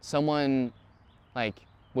 when someone like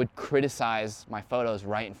would criticize my photos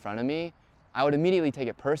right in front of me, I would immediately take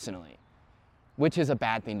it personally, which is a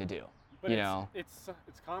bad thing to do. But you know, it's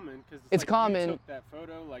common, because It's like, common. You took that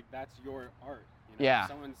photo, like, that's your art. You know? Yeah. If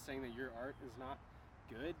someone's saying that your art is not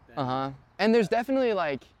good, then And there's definitely,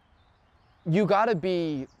 like, you gotta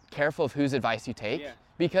be careful of whose advice you take, Yeah,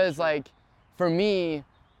 because like, for me,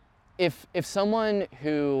 if someone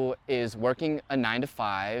who is working a 9 to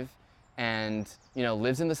 5 and, you know,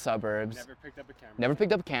 lives in the suburbs, never picked up a camera. never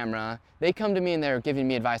picked up a camera, they come to me and they're giving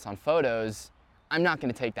me advice on photos, I'm not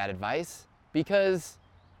gonna take that advice, because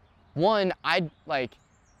one, I'm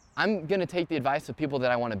gonna take the advice of people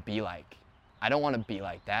that I wanna be like. I don't wanna be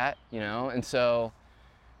like that, you know? And so,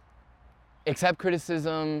 accept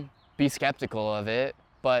criticism, be skeptical of it,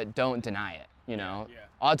 but don't deny it, you know? Yeah.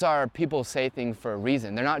 Odds are people say things for a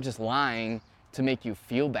reason. They're not just lying to make you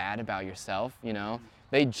feel bad about yourself, you know?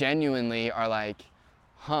 They genuinely are like,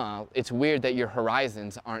 huh, it's weird that your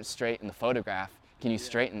horizons aren't straight in the photograph. Can you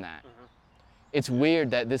straighten that? It's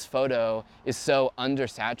weird that this photo is so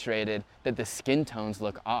undersaturated that the skin tones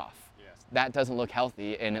look off. That doesn't look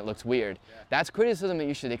healthy and it looks weird. That's criticism that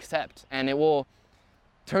you should accept, and it will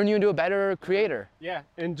turn you into a better creator. Yeah,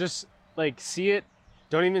 and just, like, see it,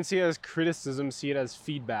 don't even see it as criticism, see it as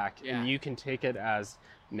feedback. Yeah. And you can take it as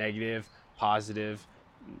negative, positive,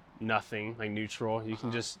 nothing, like neutral. You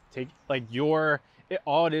can just take, like,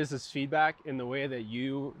 all it is feedback, and the way that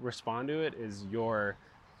you respond to it is your,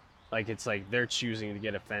 like, it's like they're choosing to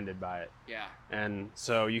get offended by it. Yeah. And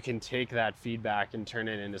so you can take that feedback and turn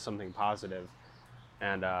it into something positive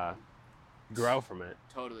and grow from it.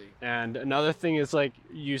 Totally. And another thing is, like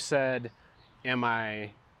you said, is my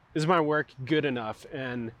work good enough?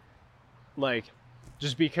 And, like,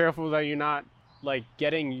 just be careful that you're not, like,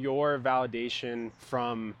 getting your validation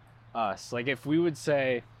from us. Like, if we would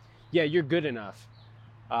say, yeah, you're good enough,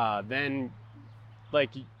 then,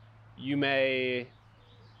 like, you may,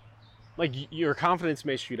 like, your confidence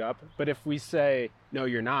may shoot up. But if we say, no,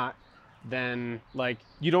 you're not, then, like,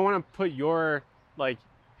 you don't want to put your, like,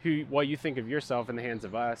 what you think of yourself in the hands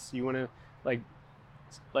of us. You want to, like,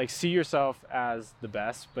 like see yourself as the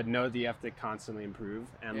best, but know that you have to constantly improve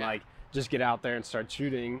and like just get out there and start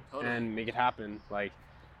shooting and make it happen. Like,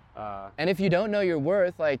 and if you don't know your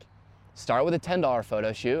worth, like start with a $10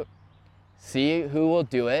 photo shoot, see who will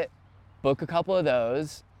do it, book a couple of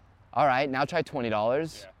those. All right, now try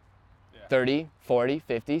 $20, 30, 40,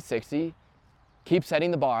 50, 60. Keep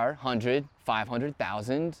setting the bar, 100, 500,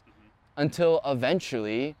 1,000, until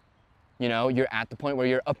eventually, you know, you're at the point where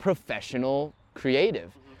you're a professional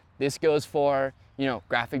creative. This goes for, you know,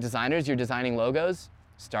 graphic designers. You're designing logos.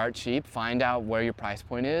 Start cheap, find out where your price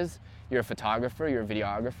point is. You're a photographer, you're a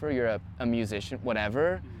videographer, you're a musician,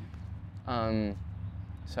 whatever.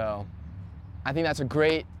 So I think that's a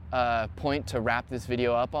great point to wrap this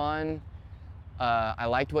video up on. I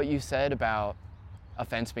liked what you said about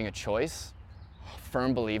offense being a choice.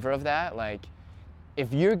 Firm believer of that. Like,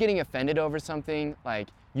 if you're getting offended over something, like,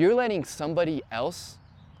 you're letting somebody else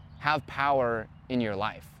have power in your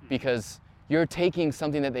life because you're taking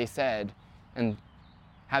something that they said and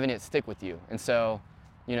having it stick with you. And so,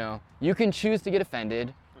 you know, you can choose to get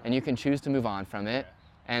offended and you can choose to move on from it.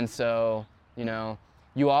 And so, you know,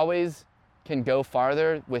 you always can go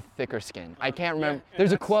farther with thicker skin. I can't remember,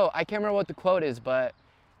 there's a quote, I can't remember what the quote is, but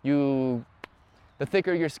the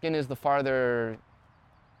thicker your skin is, the farther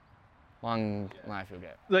I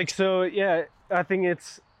forget. Like, so, yeah, I think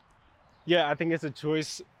it's a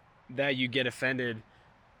choice that you get offended.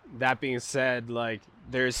 That being said, like,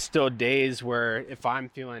 there's still days where if I'm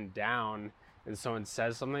feeling down and someone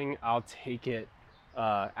says something, I'll take it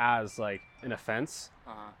as like an offense,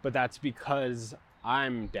 but that's because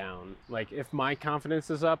I'm down. Like, if my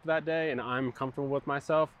confidence is up that day and I'm comfortable with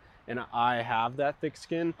myself and I have that thick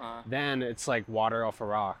skin, then it's like water off a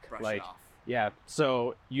rock. Brush like it off. Yeah,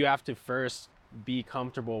 so you have to first be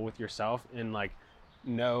comfortable with yourself and like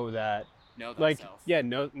know that, Know like, thyself. yeah,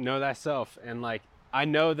 know thyself. And like, I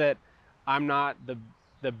know that I'm not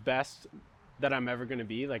the best that I'm ever going to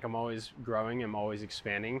be. Like, I'm always growing, I'm always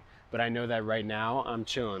expanding, but I know that right now I'm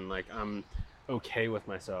chilling, like I'm okay with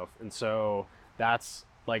myself. And so that's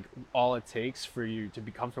like all it takes for you to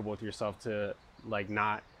be comfortable with yourself, to like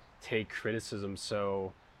not take criticism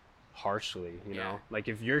so harshly, you know? Like,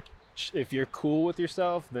 if you're cool with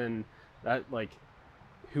yourself, then that, like,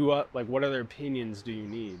 what other opinions do you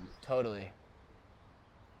need? Totally.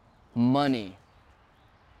 Money.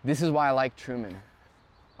 This is why I like Truman.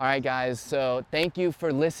 All right, guys, so thank you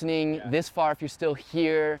for listening this far. If you're still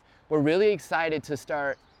here, we're really excited to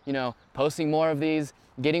start, you know, posting more of these,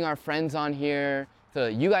 getting our friends on here so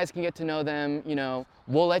you guys can get to know them. You know,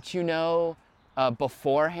 we'll let you know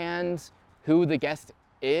beforehand who the guest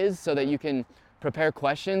is so that you can prepare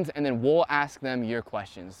questions, and then we'll ask them your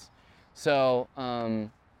questions. So,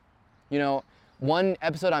 you know, one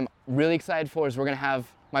episode I'm really excited for is we're gonna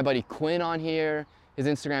have my buddy Quinn on here. His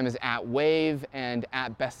Instagram is @wave and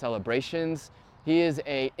 @bestcelebrations. He is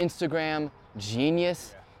a Instagram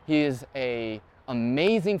genius. He is a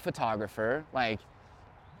amazing photographer, like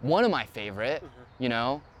one of my favorite, you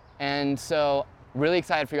know? And so really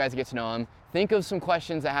excited for you guys to get to know him. Think of some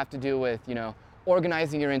questions that have to do with, you know,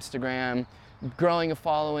 organizing your Instagram, growing a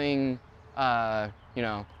following, you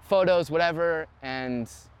know, photos, whatever, and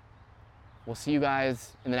we'll see you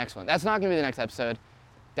guys in the next one. That's not gonna be the next episode,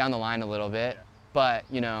 down the line a little bit, but,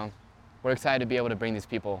 you know, we're excited to be able to bring these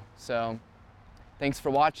people. So thanks for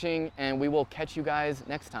watching, and we will catch you guys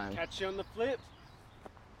next time. Catch you on the flip.